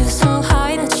 Got you so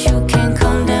high that you can't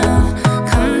calm down,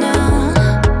 calm down.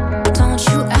 Don't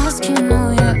you ask, you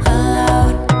know you're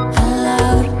allowed,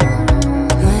 allowed.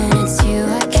 When it's you,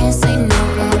 I can't say no.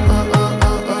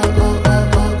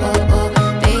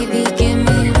 Baby, give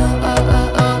me low.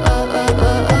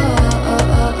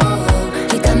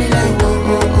 You got me like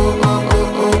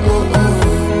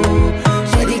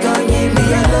Shawty gon' give me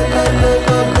a low.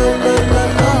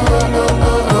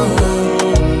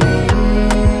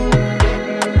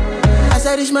 As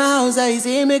I reach my house, I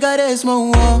see me got a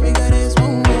small wall.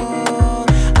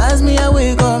 As me I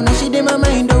wake up, now she did my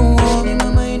mind don't walk.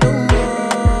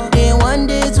 Then one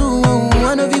day two,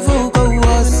 one of you folk go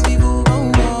was.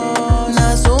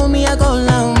 Now so me I go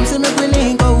down, say me we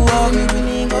link go walk.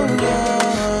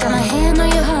 Got my hand on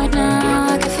your heart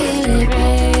now, I can feel it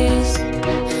race.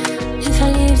 If I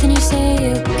leave, then you say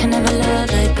you can never love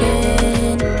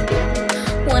again.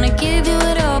 Wanna give you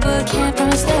it all, but can't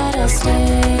promise that I'll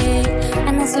stay.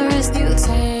 And that's the risk you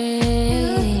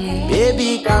take.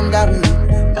 Baby, calm down,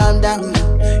 calm down.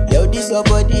 Yo, this your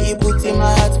body, it puts in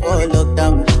my heart for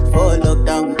lockdown, oh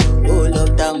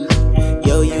lockdown.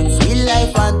 Yo, you sweet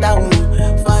life, phantom,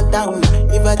 phantom.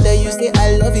 If I tell you say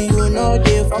I love you, you know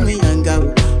they for me, young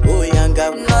girl, oh young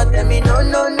girl. No, tell me no, oh,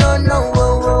 oh,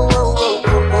 oh, oh, oh.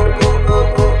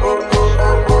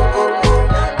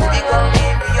 Baby, come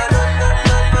give me your lo.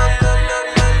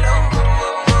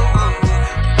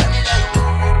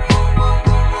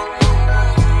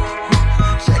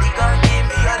 Shawty, come give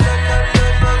me your lo.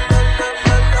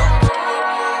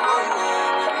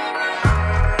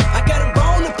 I got a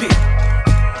bone to pick.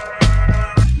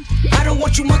 I don't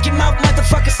want you monkey mouth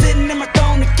motherfucker sitting in my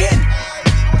throne again.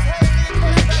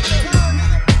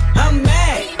 I'm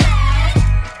mad,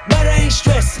 but I ain't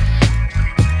stressing.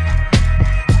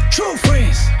 True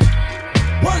friends,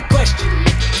 one question.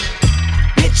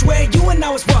 Bitch, where you and I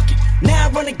was walking. Now I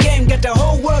run the game, got the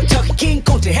whole world talking. King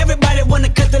Kunta, everybody wanna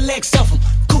cut the legs off him.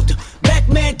 Kunta, black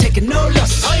man taking no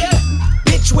losses. Oh yeah.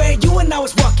 Bitch, where you and I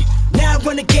was walking. Now I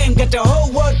run the game, got the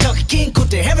whole world talking. King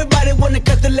Kunta, everybody wanna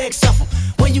cut the legs off him.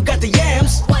 When you got the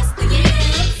yams, What's the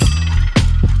yams?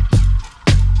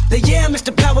 the yam is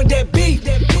the power that be.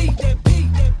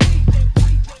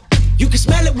 You can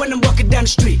smell it when I'm walking down the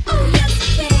street. Oh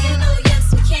yes we can, oh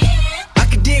yes we can. I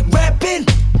can dig rapping,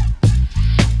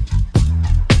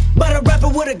 but a rapper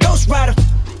with a ghost rider.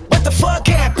 What the fuck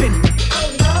happened? Oh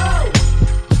no.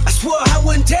 I swore I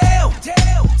wouldn't tell.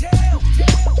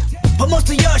 But most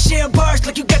of y'all share bars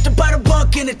like you got to buy the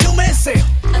bunk in a two-man sale.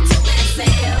 A two-man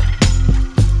sale.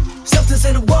 Something's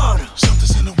in the water.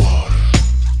 Something's in the water.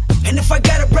 And if I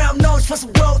got a brown nose for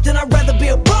some growth, then I'd rather be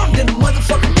a bum than a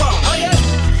motherfucking bum. Oh yeah.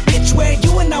 Bitch, where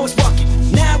you and I was walking.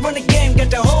 Now I run the game,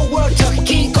 got the whole world talking.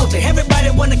 King Kunta,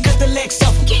 everybody wanna cut the legs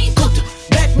off him. King Kunta,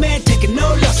 black man taking no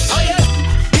losses. Oh yeah.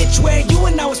 Bitch, where you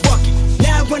and I was walking.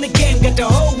 Now I run the game, got the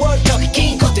whole world talking.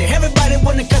 King Kunta, everybody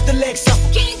wanna cut the legs off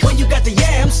him. When you got the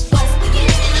yams, What's the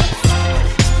yams?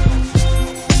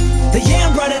 the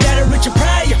yam brought it out of Richard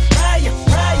Pryor.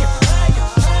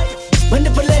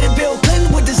 Manipulated Bill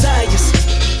Clinton with desires.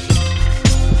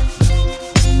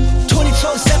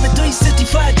 24/7,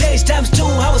 365 days times 2.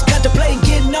 I was contemplating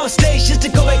getting on stage just to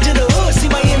go back to the hood, see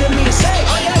my enemy and say,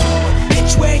 oh yeah.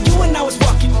 Bitch, where you and I was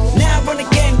walking. Now I run the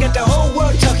game, got the whole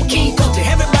world talking. King Kunta,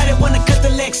 everybody wanna cut the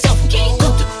legs off him. King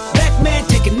Kunta, black man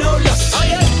taking no losses. Oh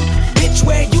yeah. Bitch,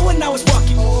 where you and I was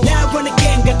walking. Now I run the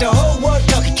game, got the whole world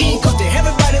talking. King Kunta,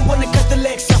 everybody wanna cut the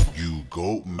legs off him. You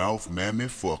goat mouth mammy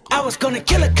fucker. I was gonna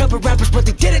kill a couple rappers, but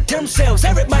they did it to themselves.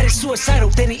 Everybody's suicidal,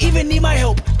 they didn't even need my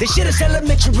help. This shit is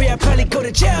elementary, I'd probably go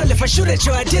to jail if I shoot at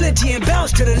your identity and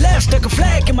bounce to the left. Stuck a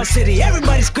flag in my city,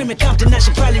 everybody screaming Compton. I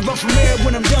should probably run from here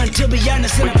when I'm done, to be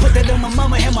honest. And I put that on my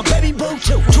mama and my baby boo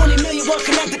too. 20 million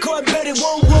walking out the car, better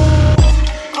whoa whoa.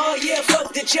 Oh yeah,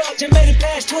 fuck the judge, I made it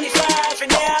past 25,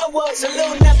 and now I was a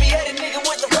little nappy-headed nigga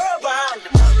with the world behind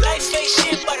him. Life ain't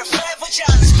shit, but a flat for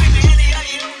y'all screaming, Henny, are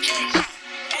you okay?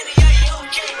 Henny, are you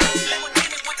okay?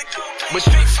 Lamborghini with the gold plate,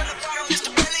 straight from the bottom, it's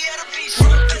the belly of the beast.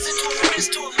 From a peasant to a prince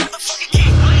to a motherfucking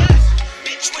king.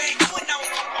 Bitch, where you going now?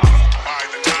 By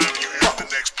the time you hit the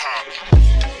next pop,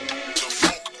 the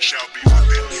funk shall be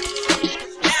within you.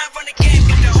 Now I run the game,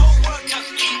 get the whole world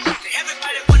talking.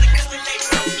 Everybody wanna cause the legs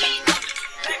so deep.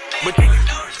 But now I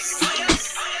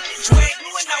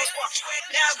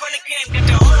run the game, get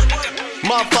the whole world.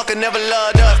 Motherfucker never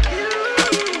loved us.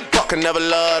 Fucker never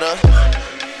loved us.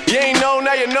 You ain't know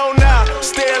now, you know now.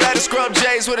 Still at the scrub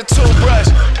J's with a toothbrush.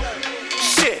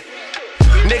 Shit.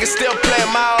 Niggas still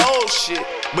playing my old shit.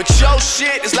 But your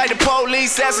shit is like the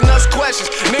police asking us questions.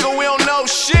 Nigga, we don't know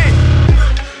shit.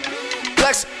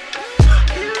 Flex.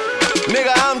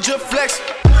 Nigga, I'm just flexing.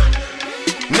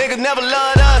 Niggas never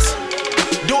loved us.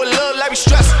 Do it look like we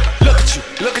stressing. Look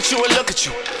at you, and look at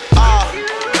you.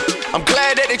 I'm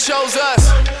glad that they chose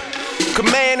us.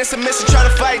 Cause man, it's a mission trying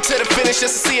to fight to the finish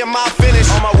just to see my finish.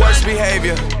 On my worst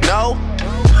behavior, no.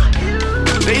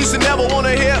 They used to never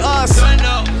wanna hear us.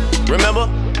 Remember?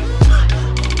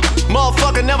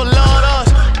 Motherfucker never loved us.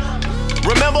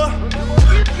 Remember?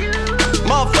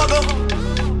 Motherfucker.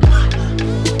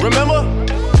 Remember?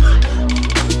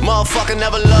 Motherfucker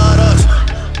never loved us.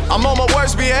 I'm on my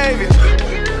worst behavior.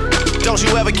 Don't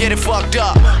you ever get it fucked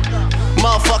up.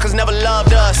 Motherfuckers never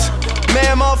loved us.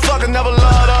 Man, motherfuckers never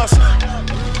loved us.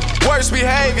 Worst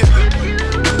behavior.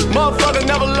 Motherfuckers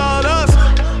never loved us.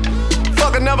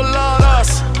 Fucker never loved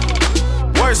us.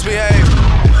 Worst behavior.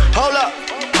 Hold up,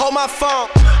 hold my phone.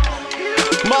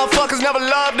 Motherfuckers never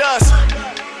loved us.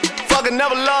 Fucker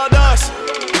never loved us.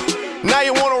 Now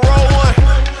you wanna roll one.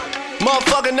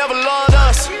 Motherfucker never loved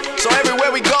us. So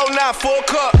everywhere we go now, full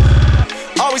cup.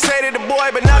 Always hated the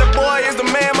boy, but now the boy is the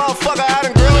man, motherfucker. I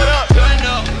done grew it up.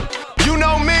 You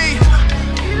know me.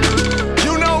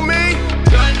 You know me.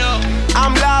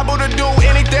 I'm liable to do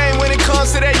anything when it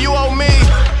comes to that. You owe me.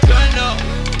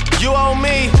 You owe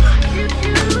me.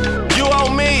 You owe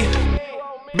me.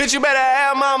 Bitch, you better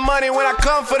have my money when I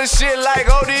come for the shit like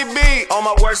ODB. On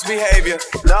my worst behavior.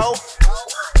 No.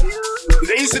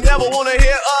 They used to never wanna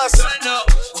hear us.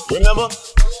 Remember?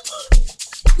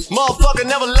 Motherfucker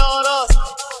never loved us.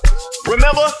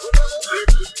 Remember?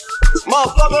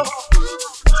 Motherfucker.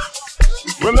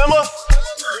 Remember?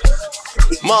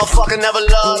 Motherfucker never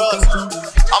loved us.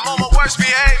 I'm on my worst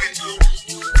behavior.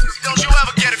 Don't you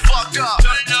ever get it fucked up.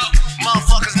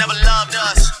 Motherfuckers never loved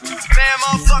us. Man,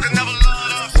 motherfuckers never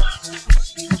loved us.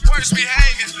 Worst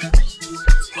behavior.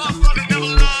 Motherfuckers never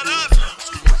loved us.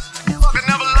 Motherfuckers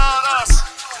never loved us.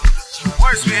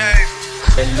 Worst behavior.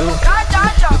 Hello,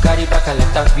 you carry back a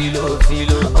lot of filo.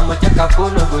 I'ma check a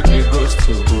phone, no go to ghost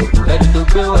to. Ready to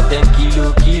pay what 10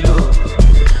 kilo.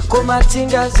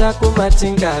 Kumatingaza,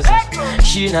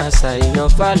 Shinasa ino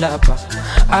falapa.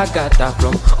 Agata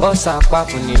from Osaka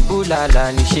funi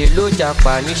bulala. Nishe lo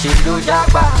japa.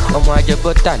 Omo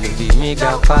ajebota lo bi mi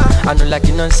gapa. I don't like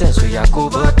the nonsense we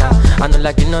yakubota.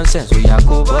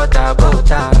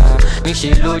 Bota.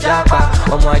 Nishe lo japa.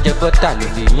 Omo ajebota lo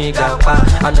bi mi gapa.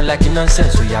 I don't like the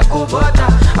nonsense we yakubota.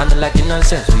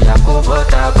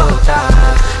 Bota.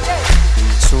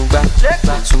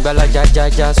 Sunga la ja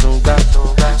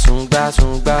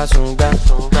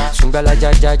sunga la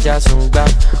ja sunga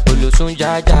olo sunga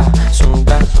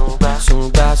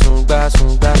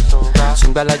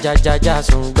sunga la ja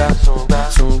sunga olo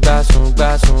sunga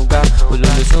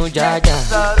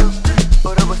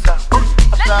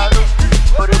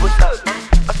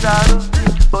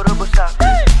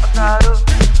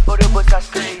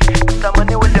Mr.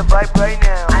 Money with the vibe right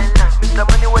now. Mr.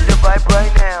 Money with the vibe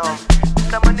right now.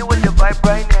 Mr. Money with the vibe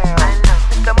right now.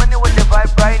 Mr. Money with the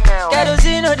vibe right now.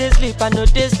 Kerosene no dey sleep, I no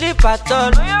dey sleep at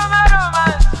all.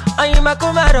 I'm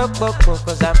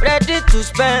cause I'm ready to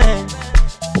spend.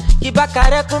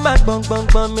 Ibakare kuma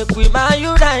bong, make we man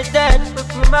united.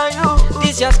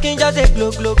 This your skin just a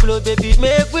glow, baby,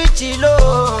 make we chillo.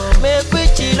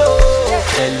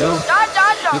 Hello,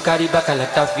 you carry back a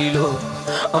lot of filo.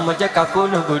 I'ma check a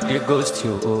phone, no go dey ghost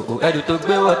you. Ready to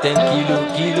pay what 10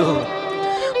 kilo.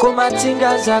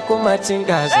 Kumatingaza,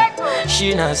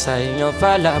 Shinasa ino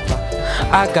falapa.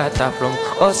 Agata from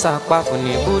Osaka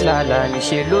funi bulala.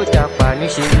 Nishe lo japa.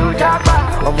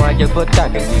 Omo ajebota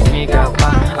lo bi mi gapa.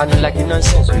 I don't like the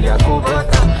nonsense we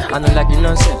yakubota.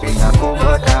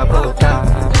 Bota.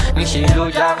 Nishe lo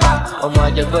japa. Omo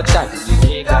ajebota lo bi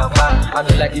mi gapa. I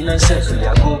don't like the nonsense we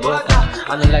yakubota.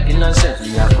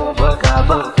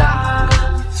 Bota.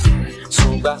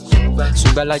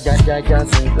 Sunga la ja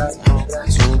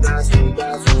sunga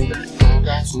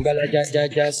Sunga la ja ja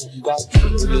ja sunga,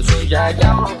 ja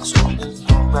ja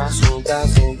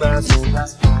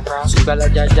sunga la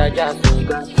ja ja ja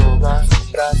sunga.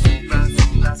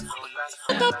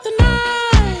 Up the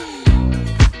night,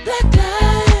 black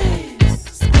lights,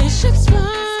 spaceships fly.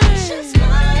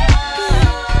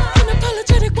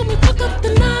 Unapologetic when we fuck up the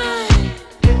night.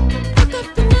 Fuck up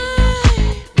the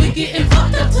night. We getting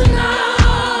fucked up tonight.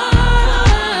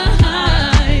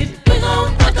 We gon'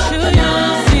 fuck up the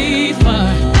night. See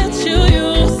far, let you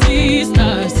see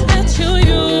stars, let you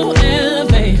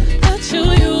elevate, let you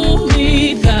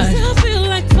meet God. 'Cause I feel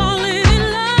like falling in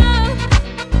love.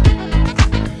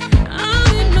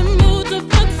 I'm in the mood to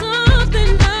fuck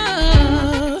something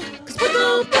up. 'Cause we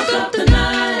gon' fuck up the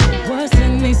night. What's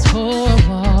in these four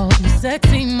walls? You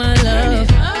sexy, my love.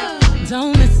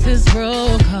 Don't miss this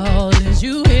roll call. Is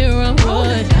you here on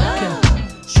wood?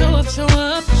 Show up, show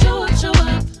up, show up, show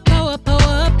up. Pow up, pow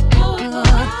up, pow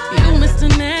up. You Mr.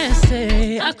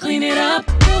 Nasty, I clean it up.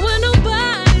 Go where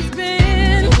nobody's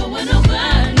been. Go where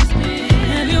nobody's been.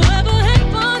 Have you ever had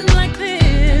fun like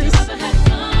this?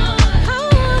 I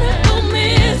wanna go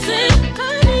missing. I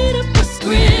need a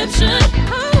prescription.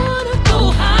 I wanna go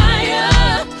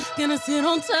higher. Gonna sit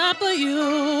on top of you.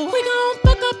 We gon'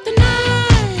 fuck up the night.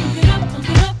 Fuck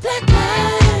it up, black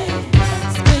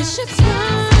lights. Spaceships fly.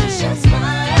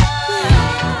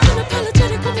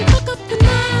 Unapologetic when we fuck up the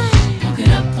night. Fuck it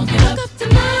up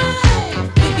tonight.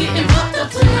 We getting fucked up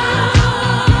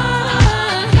tonight.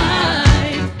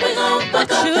 We gon'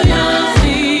 fuck up the night.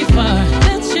 See far,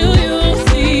 let you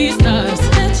see stars,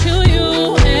 let you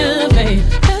elevate,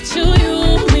 let you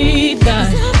meet God.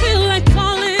 'Cause I feel like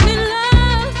falling in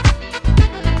love.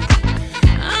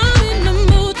 I'm in the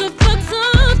mood to fuck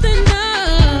something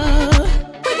up.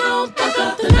 We gon' fuck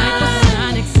up the night.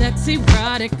 Hypersonic, sexy,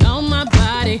 erotic on my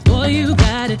body. Boy, you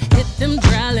got it. Hit them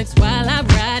hydraulics while I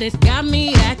ride it. Got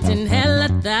me acting hella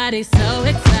thotty. So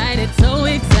excited, so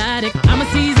exotic. I'm a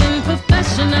seasoned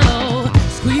professional.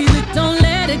 Squeeze it, don't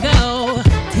let it go.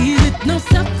 Tease it, no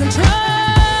self-control.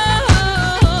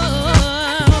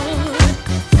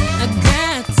 I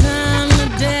got time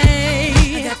today.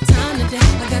 I got time today.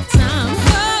 I got time.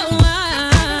 Oh,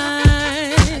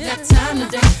 I got time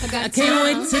today. I can't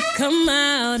wait to come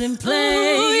out and play.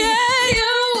 Ooh, yeah,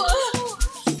 you.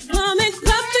 Come and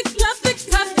clap it, clap it,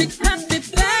 clap it, clap it,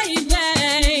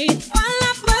 baby. While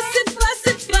I bust it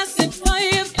for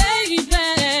you, baby.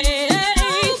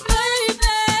 Oh,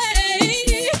 baby.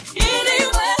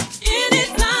 Anywhere,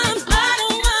 anytime, I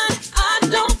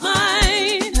don't mind.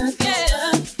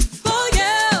 Yeah, for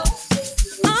you.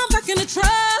 I'm back in the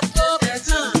truck.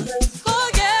 For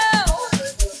you.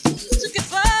 To get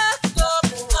fucked up.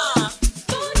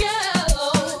 For you.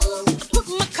 Put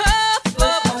my cup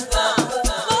up.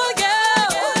 For you.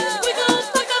 We gon'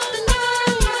 fuck up the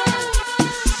night.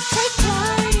 Take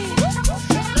flight.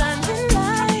 Blinding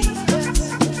lights.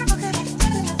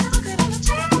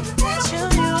 Let you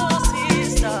see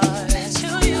stars. Let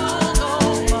you go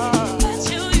far. Let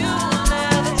you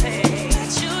levitate.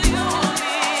 Let you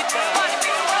meet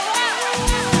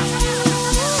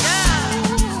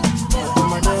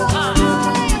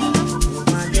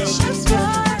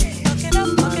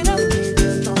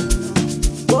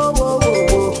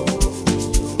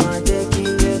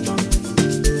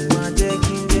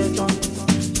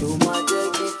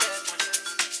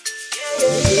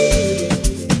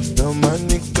The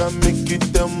money can make it,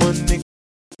 the money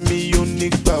me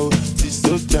unique bow. This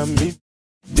so can me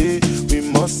day. We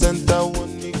must enter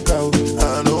one nick out.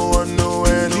 I don't want know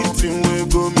anything we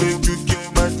go make you get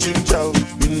my change out.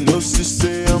 You know she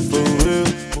say I'm for real.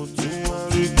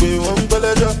 One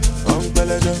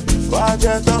beleja, watch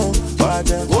it down,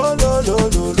 watch it. Oh lo lo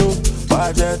lo lo,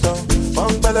 watch it down.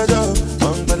 One beleja,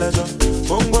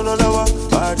 mungo no lawa,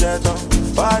 watch it down,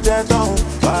 watch it down,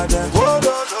 watch it. Oh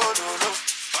lo lo lo lo,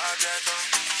 watch it down,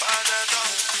 watch it down.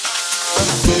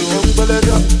 Say one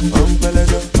beleja,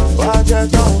 watch it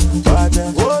down, watch it.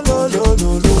 Oh lo lo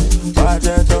lo lo, watch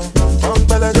it down. One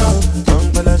beleja,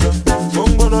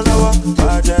 mungo no lawa,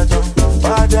 watch it down,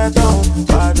 watch it down,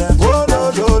 watch it. Oh lo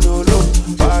lo lo lo,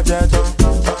 watch it down.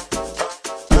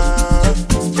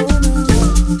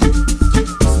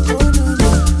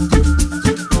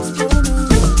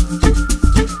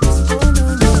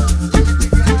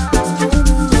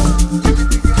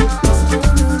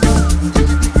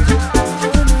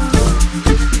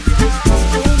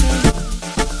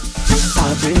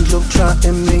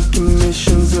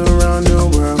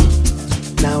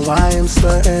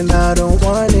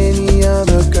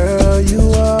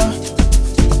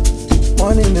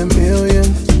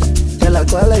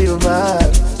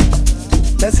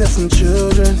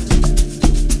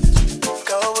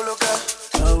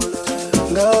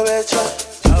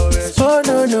 Oh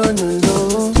no no no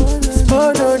no.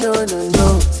 Oh no no no no.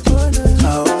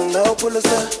 Now pull us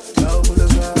up.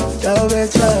 Now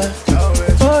better.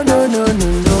 Oh no no no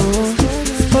no.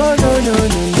 Oh no no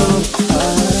no no.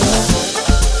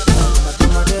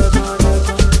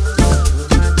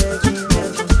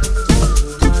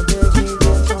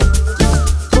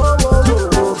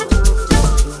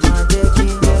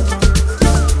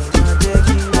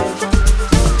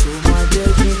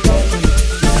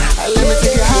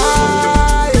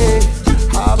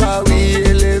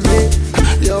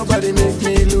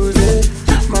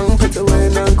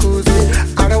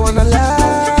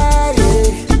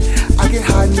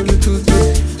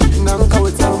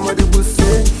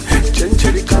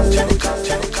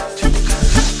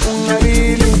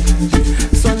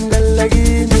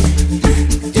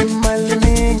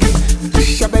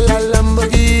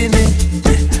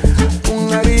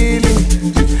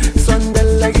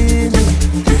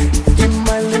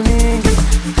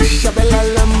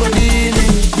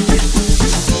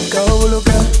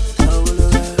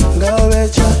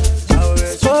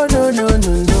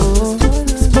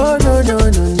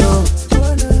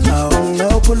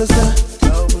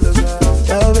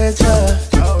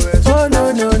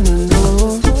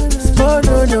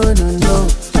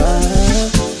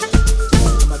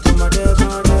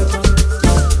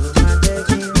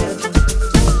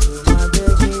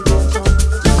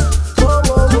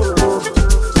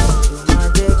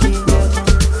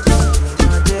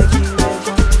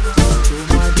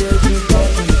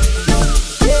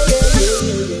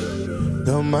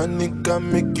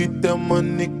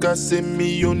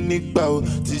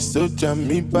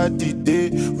 Me body day,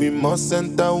 we must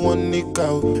enter one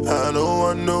nigga. I don't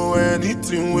want know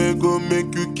anything we go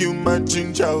make you kill my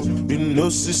ginger. You know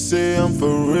she say I'm for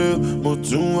real.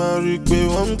 Motun arikwe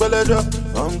one beleja.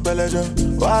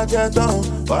 Wajeton,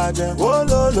 oh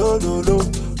lo lo lo lo.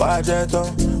 Wajeton,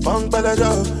 one beleja.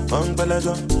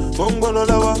 Mongolo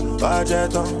lawa.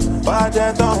 Wajeton,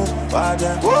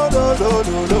 oh lo lo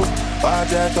lo lo.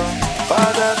 Wajeton,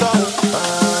 one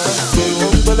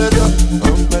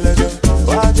beleja.